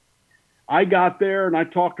doors. I got there and I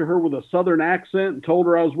talked to her with a Southern accent and told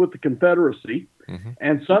her I was with the Confederacy. Mm-hmm.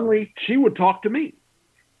 And suddenly she would talk to me.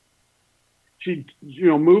 She'd,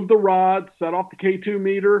 move the rod, set off the K2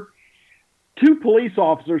 meter. 2 police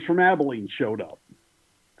officers from Abilene showed up.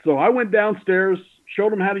 So I went downstairs,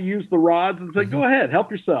 showed them how to use the rods, and said, Go ahead,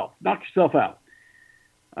 help yourself, knock yourself out.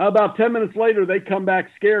 About 10 minutes later, they come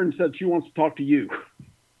back scared and said she wants to talk to you.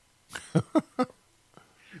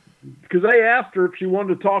 Because they asked her if she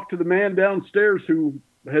wanted to talk to the man downstairs who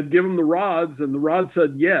had given them the rods, and the rod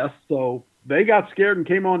said yes. So they got scared and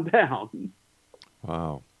came on down.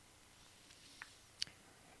 Wow.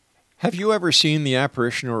 Have you ever seen the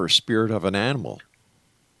apparition or spirit of an animal?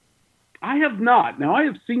 I have not. Now, I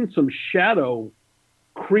have seen some shadow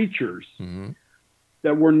creatures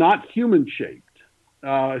that were not human-shaped,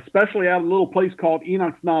 especially at a little place called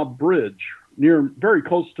Enoch's Knob Bridge, very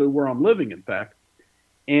close to where I'm living, in fact.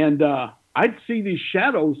 And I'd see these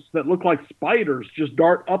shadows that look like spiders just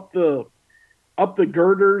dart up the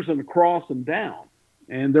girders and across and down.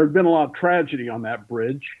 And there'd been a lot of tragedy on that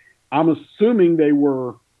bridge. I'm assuming they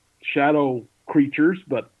were shadow creatures,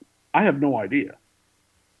 but I have no idea.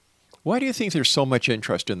 Why do you think there's so much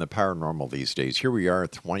interest in the paranormal these days? Here we are,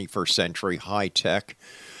 21st century, high tech,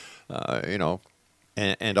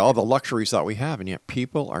 and all the luxuries that we have, and yet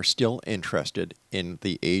people are still interested in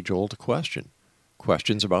the age-old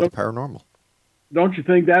questions about the paranormal. Don't you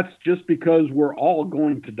think that's just because we're all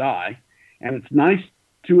going to die, and it's nice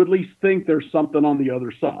to at least think there's something on the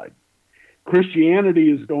other side? Christianity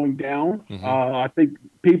is going down. I think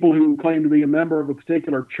people who claim to be a member of a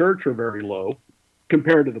particular church are very low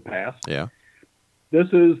compared to the past. Yeah. This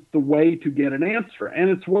is the way to get an answer. And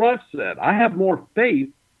it's what I've said. I have more faith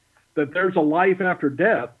that there's a life after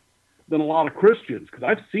death than a lot of Christians, because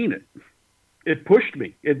I've seen it. It pushed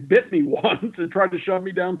me. It bit me once and tried to shove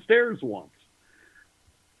me downstairs once.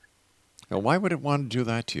 Now, why would it want to do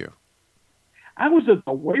that to you? I was at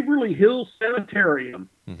the Waverly Hills Sanitarium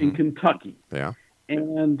in Kentucky. Yeah.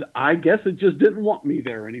 And I guess it just didn't want me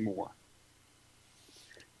there anymore.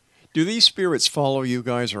 Do these spirits follow you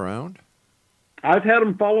guys around? I've had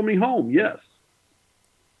them follow me home, yes.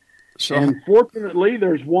 So, and fortunately,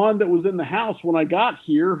 there's one that was in the house when I got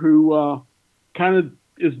here who kind of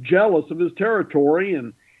is jealous of his territory.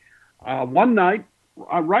 And one night,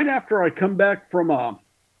 right after I come back from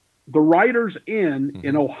the Writers Inn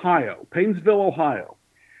in Ohio, Painesville, Ohio,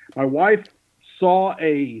 my wife saw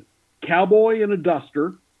a cowboy in a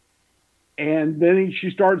duster, and then she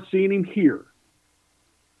started seeing him here.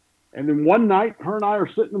 And then one night, her and I are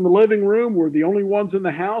sitting in the living room. We're the only ones in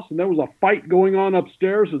the house, and there was a fight going on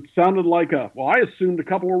upstairs. It sounded like I assumed a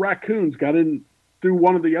couple of raccoons got in through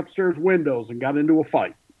one of the upstairs windows and got into a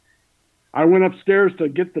fight. I went upstairs to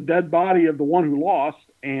get the dead body of the one who lost,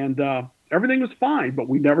 and everything was fine, but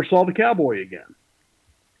we never saw the cowboy again.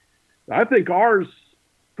 I think ours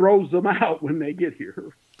throws them out when they get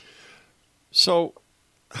here. So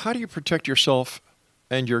how do you protect yourself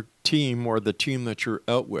and your team, or the team that you're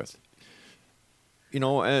out with?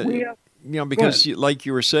 Because like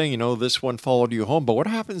you were saying, this one followed you home. But what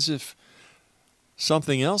happens if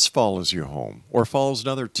something else follows you home or follows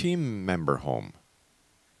another team member home?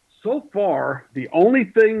 So far, the only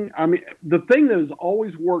thing, the thing that has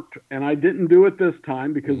always worked, and I didn't do it this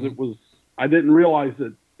time because I didn't realize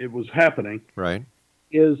that it was happening. Right.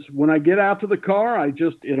 Is when I get out to the car, I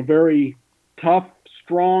just, in a very tough,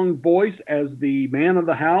 strong voice, as the man of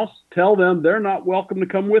the house, tell them they're not welcome to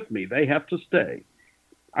come with me. They have to stay.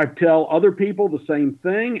 I tell other people the same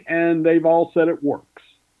thing, and they've all said it works.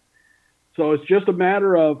 So it's just a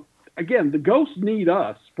matter of, again, the ghosts need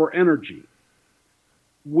us for energy.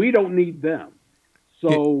 We don't need them.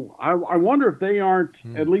 So I wonder if they aren't,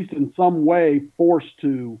 at least in some way, forced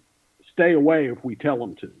to stay away if we tell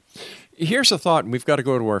them to. Here's a thought, and we've got to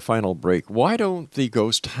go to our final break. Why don't the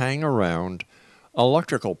ghosts hang around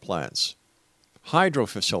electrical plants, hydro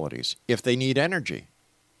facilities, if they need energy?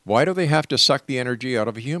 Why do they have to suck the energy out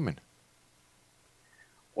of a human?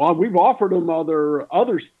 Well, we've offered them other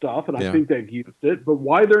stuff, and I think they've used it. But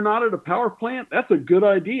why they're not at a power plant, that's a good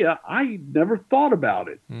idea. I never thought about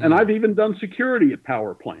it. And I've even done security at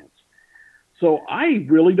power plants. So I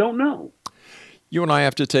really don't know. You and I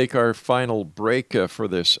have to take our final break for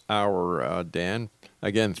this hour, Dan.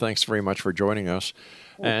 Again, thanks very much for joining us.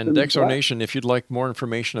 And Exonation, if you'd like more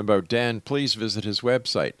information about Dan, please visit his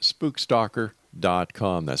website,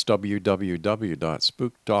 SpookStalker.com. That's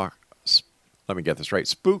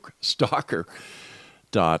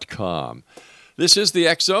SpookStalker.com. This is the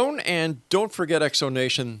X Zone, and don't forget,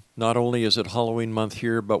 Exonation, not only is it Halloween month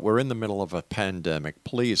here, but we're in the middle of a pandemic.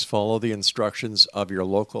 Please follow the instructions of your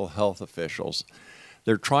local health officials.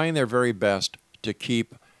 They're trying their very best to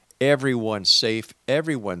keep everyone safe,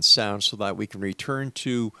 everyone sound, so that we can return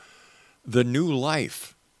to the new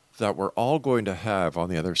life that we're all going to have on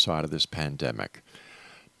the other side of this pandemic.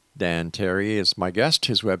 Dan Terry is my guest.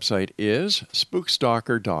 His website is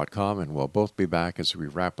SpookStalker.com, and we'll both be back as we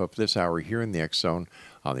wrap up this hour here in the X Zone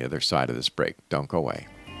on the other side of this break. Don't go away.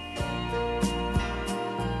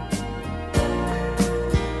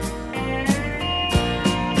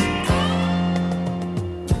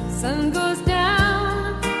 Sun goes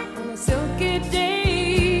down on a silky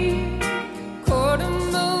day, quarter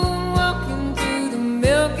moon walking through the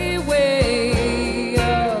Milky Way.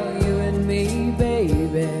 Oh, you and me,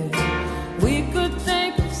 baby, we could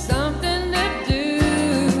think of something to do.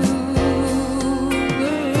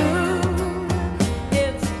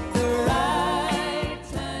 It's the right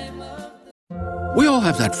time of the... We all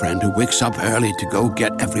have that friend who wakes up early to go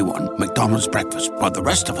get everyone McDonald's breakfast, while the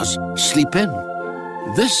rest of us sleep in.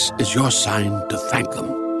 This is your sign to thank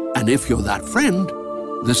them. And if you're that friend,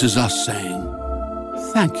 this is us saying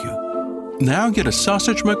thank you. Now get a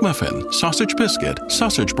sausage McMuffin, sausage biscuit,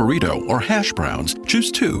 sausage burrito, or hash browns.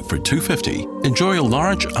 Choose 2 for $2.50. Enjoy a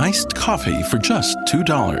large iced coffee for just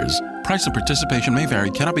 $2. Price and participation may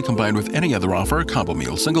vary. Cannot be combined with any other offer or combo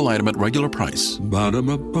meal. Single item at regular price.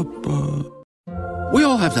 Ba-da-ba-ba-ba. We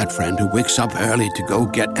all have that friend who wakes up early to go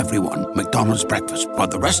get everyone McDonald's breakfast, while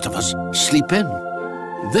the rest of us sleep in.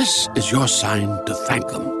 This is your sign to thank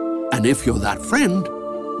them. And if you're that friend,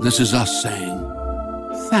 this is us saying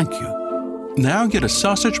thank you. Now get a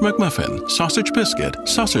sausage McMuffin, sausage biscuit,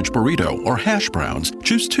 sausage burrito, or hash browns.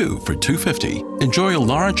 Choose 2 for $2.50. Enjoy a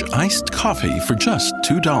large iced coffee for just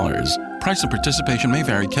 $2. Price and participation may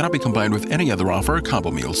vary. Cannot be combined with any other offer or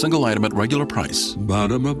combo meal. Single item at regular price.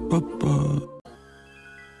 Ba-da-ba-ba-ba.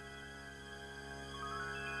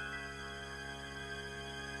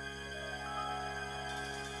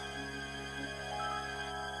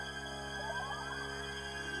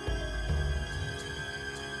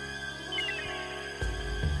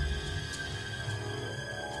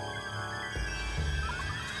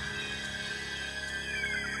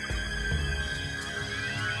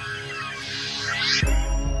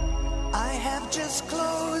 I have just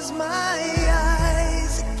closed my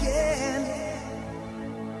eyes again,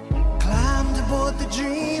 climbed aboard the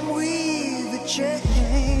dream with a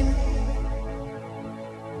chain.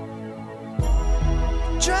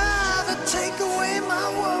 Driver, take away my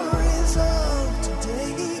worries of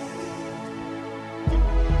today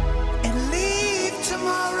and leave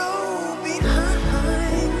tomorrow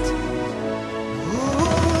behind.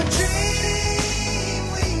 Oh,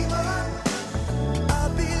 dream weaver, I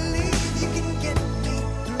believe you can get me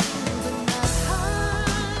through the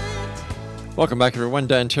night. Welcome back, everyone.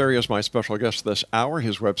 Dan Terry is my special guest this hour.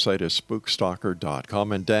 His website is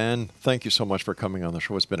SpookStalker.com. And Dan, thank you so much for coming on the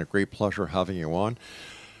show. It's been a great pleasure having you on.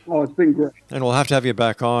 Oh, it's been great. And we'll have to have you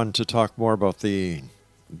back on to talk more about the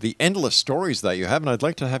endless stories that you have. And I'd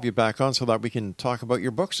like to have you back on so that we can talk about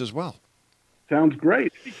your books as well. Sounds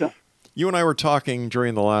great. You and I were talking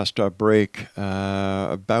during the last break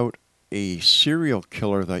about a serial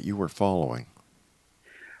killer that you were following.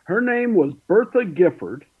 Her name was Bertha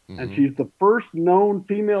Gifford, and she's the first known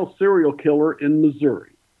female serial killer in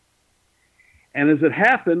Missouri. And as it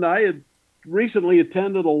happened, I had recently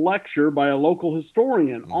attended a lecture by a local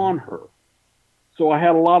historian on her. So I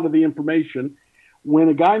had a lot of the information when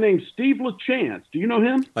a guy named Steve LaChance, do you know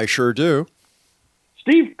him? I sure do.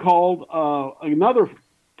 Steve called another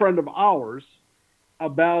friend of ours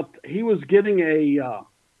about he was getting a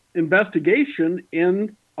investigation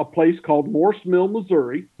in a place called Morse Mill,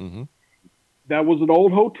 Missouri. That was an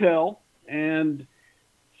old hotel, and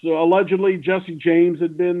so allegedly Jesse James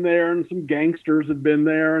had been there and some gangsters had been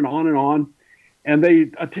there and on and on. And they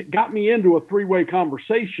got me into a three-way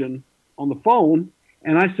conversation on the phone,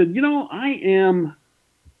 and I said, you know, I am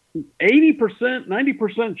 80%,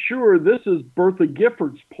 90% sure this is Bertha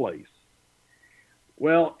Gifford's place.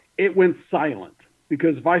 Well, it went silent,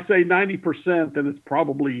 because if I say 90%, then it's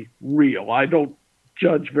probably real. I don't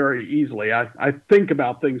judge very easily. I think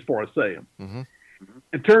about things before I say them.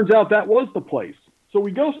 It turns out that was the place. So we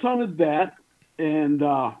ghost hunted that, and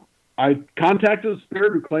I contacted a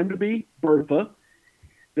spirit who claimed to be Bertha.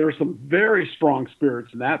 There are some very strong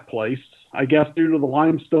spirits in that place, I guess due to the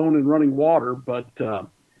limestone and running water, but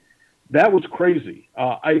that was crazy.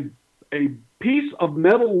 A piece of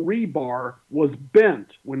metal rebar was bent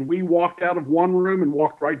when we walked out of one room and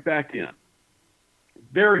walked right back in.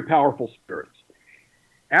 Very powerful spirits.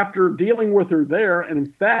 After dealing with her there, and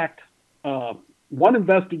in fact, one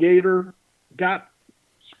investigator got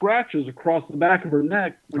scratches across the back of her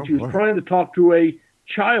neck when she was trying to talk to a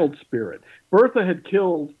child spirit. Bertha had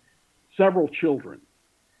killed several children.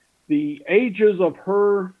 The ages of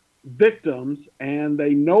her victims, and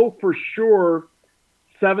they know for sure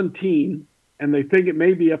 17, and they think it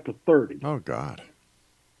may be up to 30. Oh, God.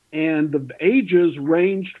 And the ages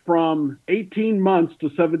ranged from 18 months to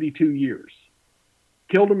 72 years.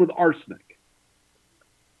 Killed them with arsenic.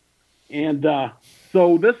 And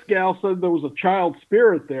so this gal said there was a child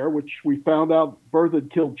spirit there, which we found out Bertha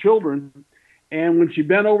had killed children. And when she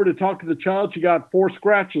bent over to talk to the child, she got 4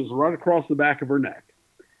 scratches right across the back of her neck.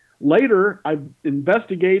 Later, I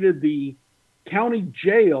investigated the county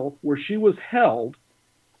jail where she was held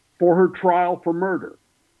for her trial for murder.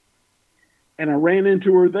 And I ran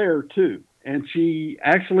into her there, too. And she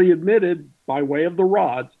actually admitted, by way of the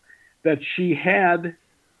rods, that she had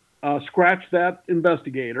scratched that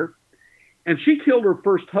investigator. And she killed her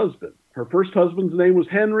first husband. Her first husband's name was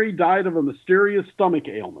Henry, died of a mysterious stomach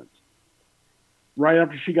ailment right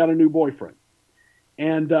after she got a new boyfriend.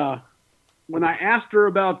 And when I asked her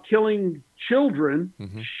about killing children,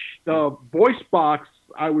 the voice box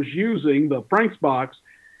I was using, the Frank's box,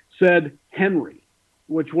 said Henry,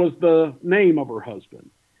 which was the name of her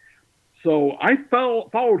husband. So I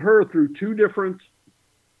followed her through 2 different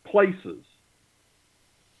places.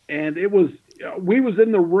 And we was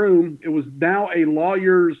in the room. It was now a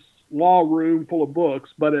lawyer's law room full of books,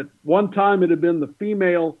 but at one time it had been the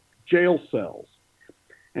female jail cells.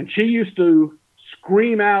 And she used to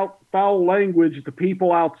scream out foul language at the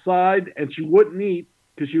people outside, and she wouldn't eat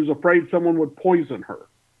because she was afraid someone would poison her.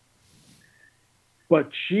 but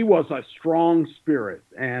she was a strong spirit,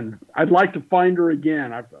 and I'd like to find her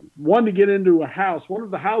again. I've wanted to get into a house. One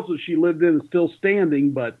of the houses she lived in is still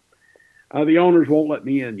standing, but the owners won't let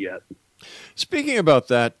me in yet. Speaking about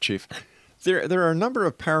that, Chief, there are a number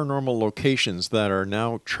of paranormal locations that are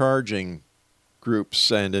now charging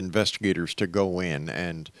groups and investigators to go in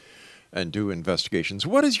and do investigations.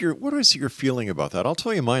 What is your feeling about that? I'll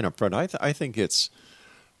tell you mine up front. I think it's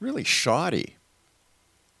really shoddy.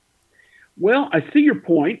 Well, I see your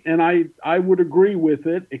point, and I would agree with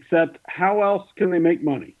it, except how else can they make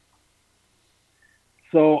money?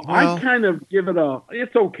 So I kind of give it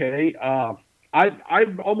it's okay.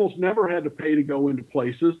 I've almost never had to pay to go into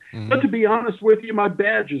places, but to be honest with you, my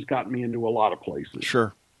badge has gotten me into a lot of places.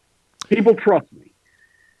 Sure. People trust me.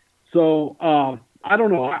 So I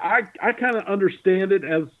don't know. I kind of understand it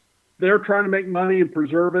as they're trying to make money and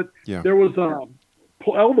preserve it. Yeah. There was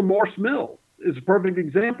Elder Morse Mill is a perfect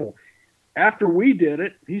example. After we did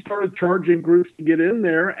it, he started charging groups to get in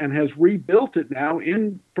there and has rebuilt it now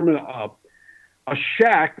from a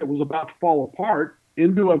shack that was about to fall apart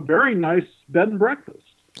into a very nice bed and breakfast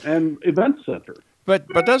and event center. But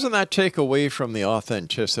doesn't that take away from the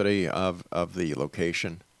authenticity of the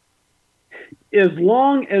location? As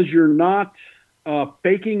long as you're not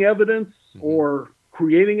faking evidence or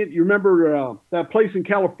creating it. You remember that place in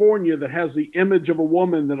California that has the image of a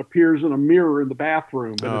woman that appears in a mirror in the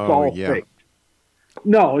bathroom, and it's all fake.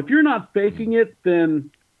 No, if you're not faking it, then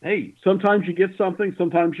hey, sometimes you get something,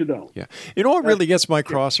 sometimes you don't. Yeah. You know what really gets my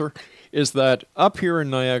crosser is that up here in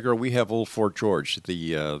Niagara, we have Old Fort George,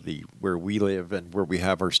 the where we live and where we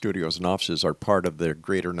have our studios and offices are part of the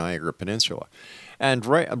Greater Niagara Peninsula. And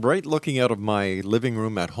right looking out of my living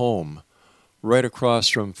room at home, right across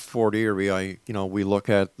from Fort Erie, we look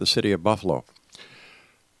at the city of Buffalo.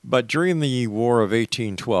 But during the War of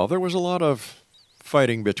 1812, there was a lot of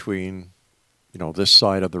fighting between, this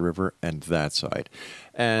side of the river and that side.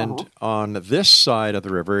 And on this side of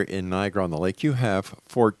the river in Niagara-on-the-Lake, you have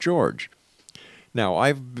Fort George. Now,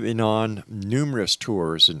 I've been on numerous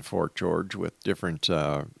tours in Fort George with different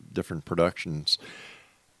productions,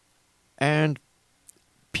 and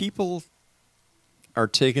people are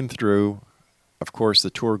taken through. Of course, the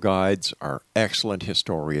tour guides are excellent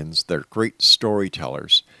historians. They're great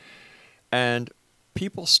storytellers. And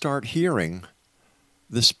people start hearing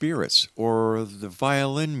the spirits or the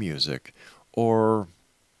violin music or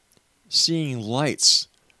seeing lights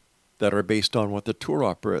that are based on what the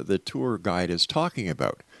tour guide is talking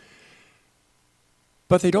about.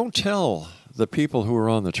 But they don't tell the people who are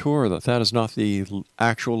on the tour that that is not the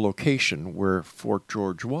actual location where Fort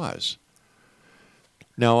George was.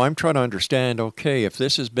 Now, I'm trying to understand, okay, if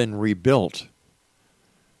this has been rebuilt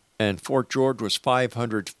and Fort George was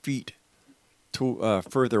 500 feet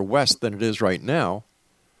further west than it is right now,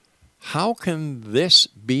 how can this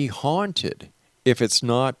be haunted if it's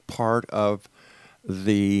not part of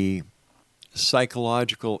the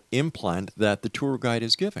psychological implant that the tour guide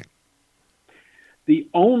is giving? The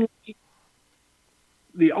only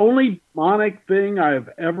demonic thing I've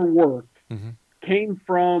ever worked came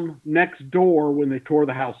from next door when they tore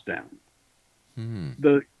the house down.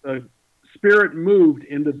 The spirit moved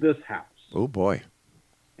into this house. Oh, boy.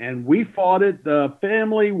 And we fought it. The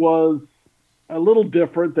family was a little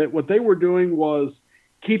different. That what they were doing was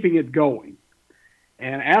keeping it going.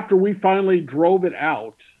 And after we finally drove it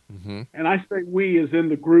out, and I say we as in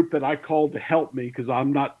the group that I called to help me because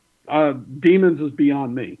I'm not, demons is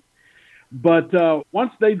beyond me. But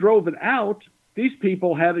once they drove it out, these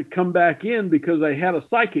people had it come back in because they had a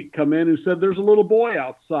psychic come in who said, there's a little boy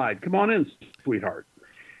outside. Come on in, sweetheart.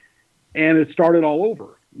 And it started all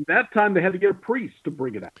over. That time they had to get a priest to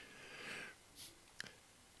bring it out.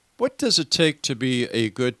 What does it take to be a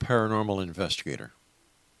good paranormal investigator?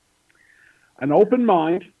 An open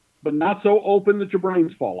mind, but not so open that your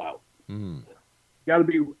brains fall out. You got to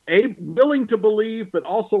be willing to believe, but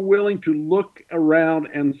also willing to look around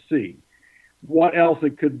and see what else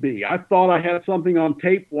it could be. I thought I had something on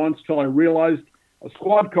tape once till I realized a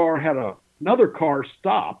squad car had another car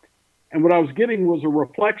stopped, and what I was getting was a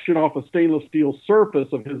reflection off a stainless steel surface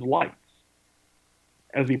of his lights.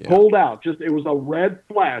 As he pulled out, it was a red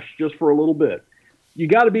flash just for a little bit. You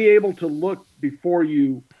got to be able to look before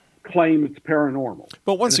you claim it's paranormal.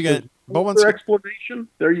 But once again, explanation,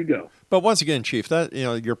 there you go. But once again, Chief, that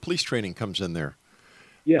your police training comes in there.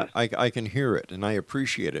 Yes. I can hear it, and I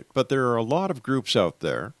appreciate it. But there are a lot of groups out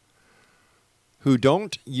there who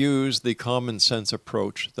don't use the common sense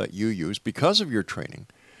approach that you use because of your training.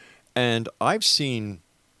 And I've seen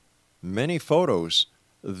many photos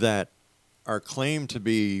that are claimed to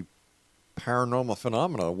be paranormal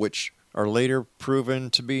phenomena, which are later proven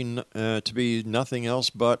to be nothing else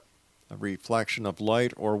but a reflection of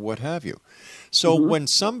light or what have you. So when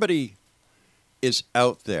somebody is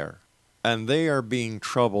out there and they are being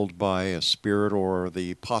troubled by a spirit or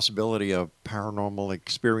the possibility of paranormal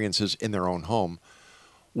experiences in their own home,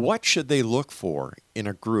 what should they look for in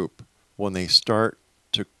a group when they start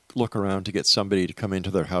to look around to get somebody to come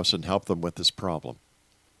into their house and help them with this problem?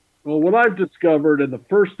 Well, what I've discovered, and the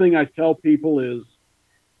first thing I tell people is,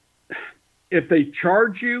 if they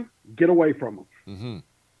charge you, get away from them. Mm-hmm.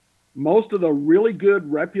 Most of the really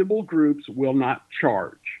good, reputable groups will not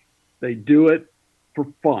charge. They do it for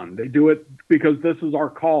fun. They do it because this is our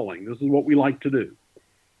calling. This is what we like to do.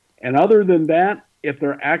 And other than that, if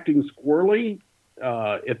they're acting squirrely,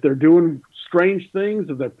 if they're doing strange things,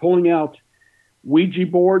 if they're pulling out Ouija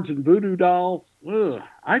boards and voodoo dolls,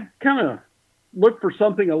 I kind of look for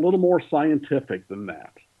something a little more scientific than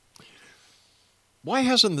that. Why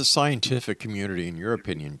hasn't the scientific community, in your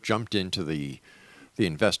opinion, jumped into the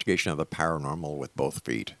investigation of the paranormal with both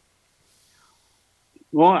feet?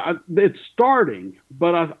 Well, it's starting,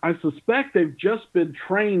 but I suspect they've just been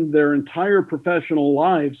trained their entire professional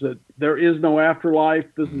lives that there is no afterlife.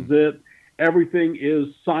 This is it. Everything is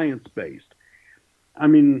science-based. I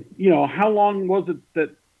mean, how long was it that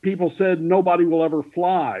people said nobody will ever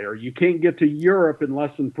fly, or you can't get to Europe in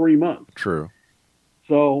less than 3 months? True.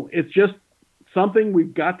 So it's just something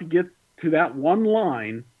we've got to get to that one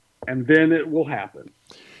line, and then it will happen.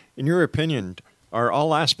 In your opinion, are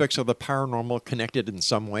all aspects of the paranormal connected in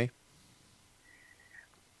some way?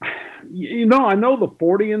 I know the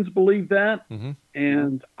Forteans believe that,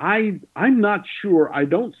 and I'm not sure. I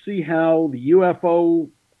don't see how the UFO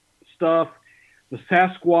stuff, the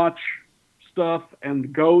Sasquatch stuff,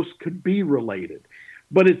 and ghosts could be related.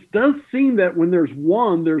 But it does seem that when there's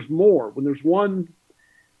one, there's more. When there's one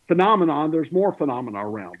phenomenon, there's more phenomena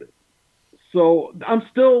around it. So I'm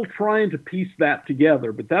still trying to piece that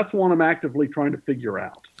together, but that's one I'm actively trying to figure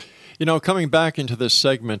out. Coming back into this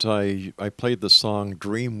segment, I played the song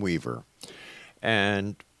Dreamweaver.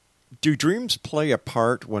 And do dreams play a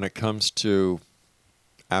part when it comes to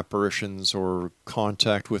apparitions or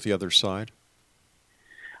contact with the other side?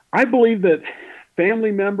 I believe that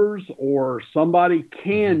family members or somebody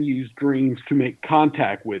can use dreams to make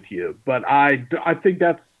contact with you, but I think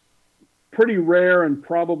that's pretty rare and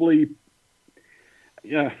probably...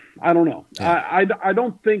 Yeah, I don't know. Yeah. I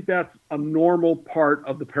don't think that's a normal part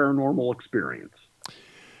of the paranormal experience.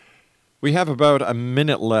 We have about a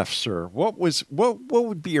minute left, sir. What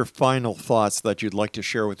would be your final thoughts that you'd like to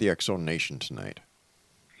share with the X-Zone Nation tonight?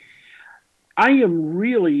 I am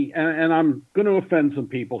really, and I'm going to offend some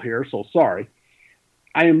people here, so sorry.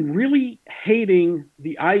 I am really hating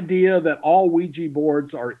the idea that all Ouija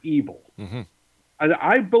boards are evil. Mm-hmm.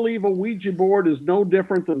 I believe a Ouija board is no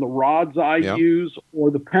different than the rods I use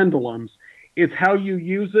or the pendulums. It's how you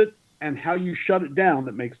use it and how you shut it down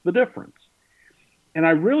that makes the difference. And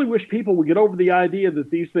I really wish people would get over the idea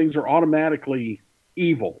that these things are automatically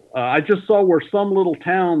evil. I just saw where some little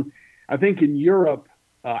town, I think in Europe,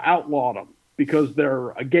 outlawed them because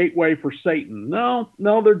they're a gateway for Satan. No,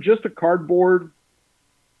 they're just a cardboard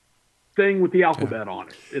thing with the alphabet on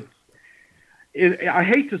it. I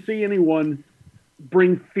hate to see anyone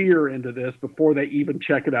bring fear into this before they even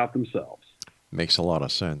check it out themselves. Makes a lot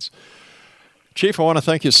of sense. Chief, I want to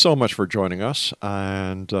thank you so much for joining us,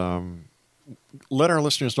 and let our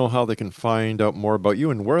listeners know how they can find out more about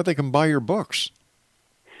you and where they can buy your books.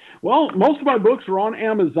 Well, most of my books are on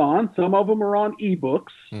Amazon. Some of them are on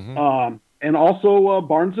ebooks, and also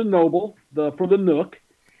Barnes & Noble for the Nook.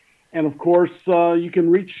 And, of course, you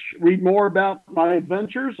can read more about my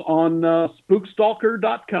adventures on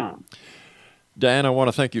SpookStalker.com. Dan, I want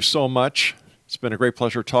to thank you so much. It's been a great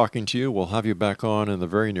pleasure talking to you. We'll have you back on in the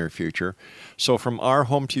very near future. So from our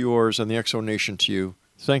home to yours and the X-Zone Nation to you,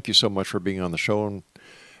 thank you so much for being on the show,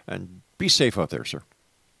 and be safe out there, sir.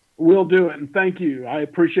 We'll do it, and thank you. I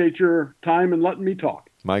appreciate your time and letting me talk.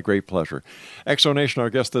 My great pleasure. X-Zone Nation, our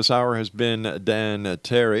guest this hour has been Dan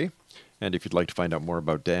Terry. And if you'd like to find out more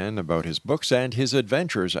about Dan, about his books and his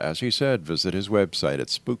adventures, as he said, visit his website at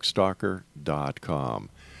SpookStalker.com.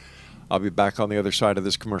 I'll be back on the other side of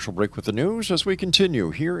this commercial break with the news as we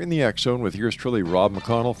continue here in the X-Zone with yours truly, Rob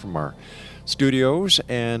McConnell, from our studios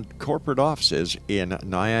and corporate offices in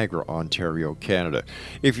Niagara, Ontario, Canada.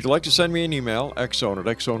 If you'd like to send me an email, xzone at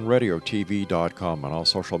xzoneradiotv.com, on all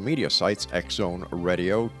social media sites, X-Zone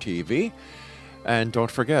Radio TV. And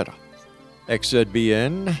don't forget,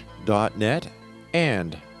 xzbn.net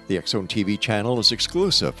and the X-Zone TV channel is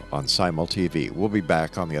exclusive on Simul TV. We'll be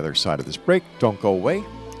back on the other side of this break. Don't go away.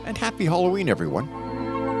 And happy Halloween, everyone.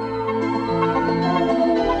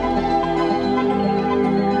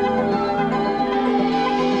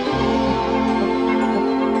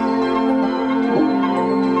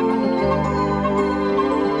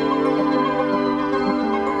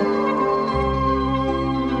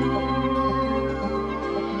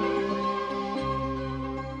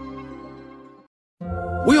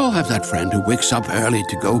 We all have that friend who wakes up early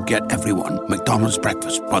to go get everyone McDonald's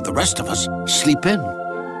breakfast, while the rest of us sleep in.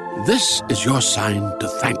 This is your sign to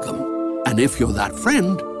thank them. And if you're that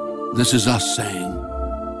friend, this is us saying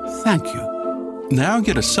thank you. Now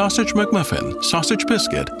get a sausage McMuffin, sausage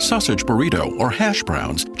biscuit, sausage burrito, or hash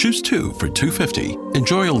browns. Choose 2 for $2.50.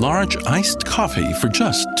 Enjoy a large iced coffee for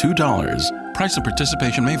just $2. Price and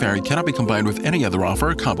participation may vary. Cannot be combined with any other offer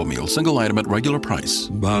or combo meal. Single item at regular price.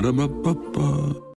 Ba-da-ba-ba-ba.